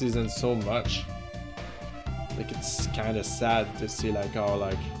first season so much. Like it's kind of sad to see like how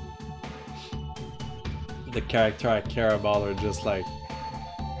like the character I care about are just like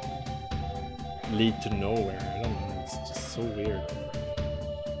lead to nowhere. I don't know, it's just so weird.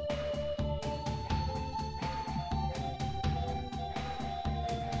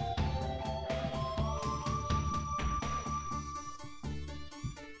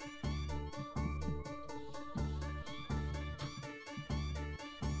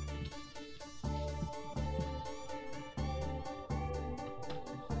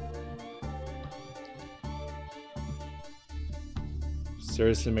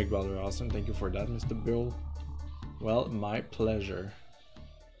 Seriously, McBrother, awesome. Thank you for that, Mr. Bill. Well, my pleasure.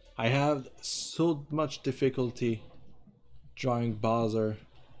 I have so much difficulty drawing Bowser,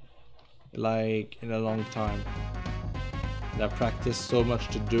 like in a long time. And I practiced so much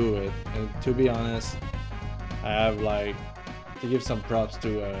to do it, and to be honest, I have like to give some props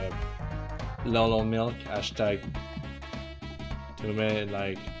to Lolo Milk hashtag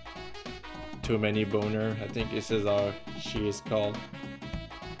too many boner. I think this is how she is called.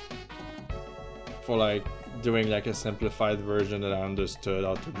 For like doing like a simplified version that I understood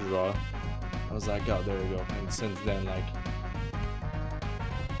how to draw. I was like, oh, there we go. And since then, like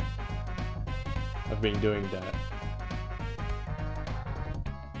I've been doing that.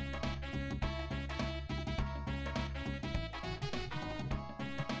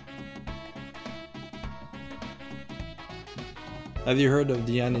 Have you heard of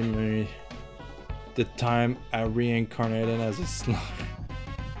the anime The Time I Reincarnated as a Slime?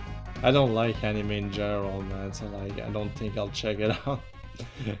 I don't like anime in general, man, so like I don't think I'll check it out.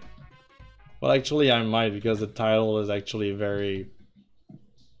 Well, actually I might, because the title is actually very...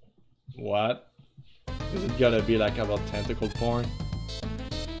 What? Is it gotta be like about tentacle porn?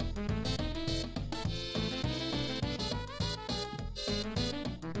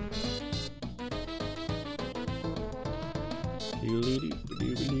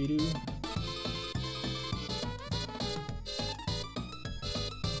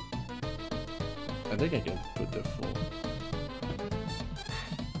 I think I can put the full...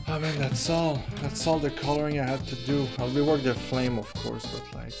 I mean, that's all the coloring I had to do. I'll rework the flame, of course, but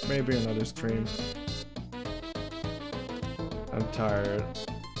like maybe another stream. I'm tired.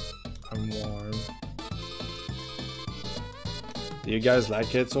 I'm warm. Do you guys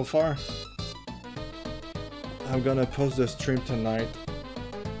like it so far? I'm gonna post the stream tonight.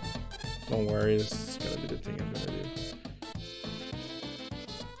 Don't worry, this is gonna be the thing I'm gonna do.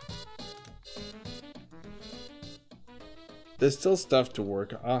 There's still stuff to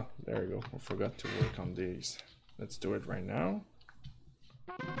work on. Ah, there we go. I forgot to work on these. Let's do it right now.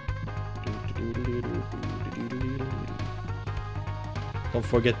 Don't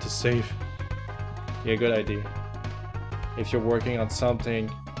forget to save. Yeah, good idea. If you're working on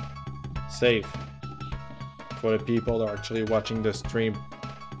something, save. For the people that are actually watching the stream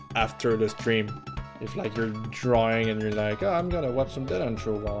after the stream. If like you're drawing and you're like, oh, I'm gonna watch some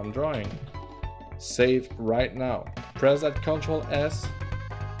Deadanthro while I'm drawing. Save right now. Press that Ctrl S.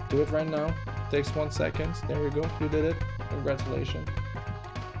 Do it right now. Takes 1 second. There you go. You did it. Congratulations.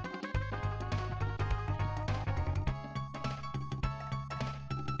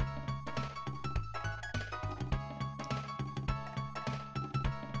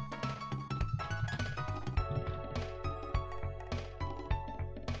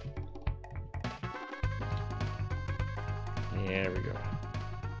 There we go.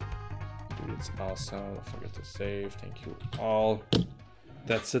 Dude, it's awesome. Don't forget to save. Thank you all.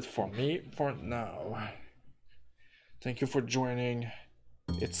 That's it for me for now. Thank you for joining.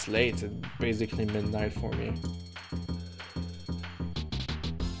 It's late. It's basically midnight for me.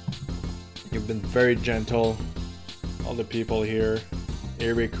 You've been very gentle. All the people here.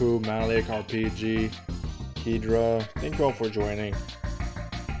 Iriku, Malik, RPG, Hydra. Thank you all for joining.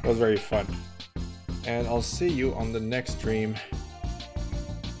 It was very fun. And I'll see you on the next stream.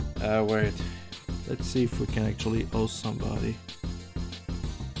 Wait. Let's see if we can actually host somebody.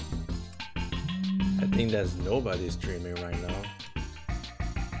 I think there's nobody streaming right now.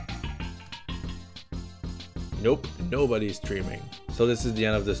 Nope, nobody's streaming. So this is the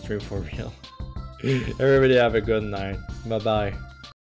end of the stream for real. Everybody have a good night. Bye bye.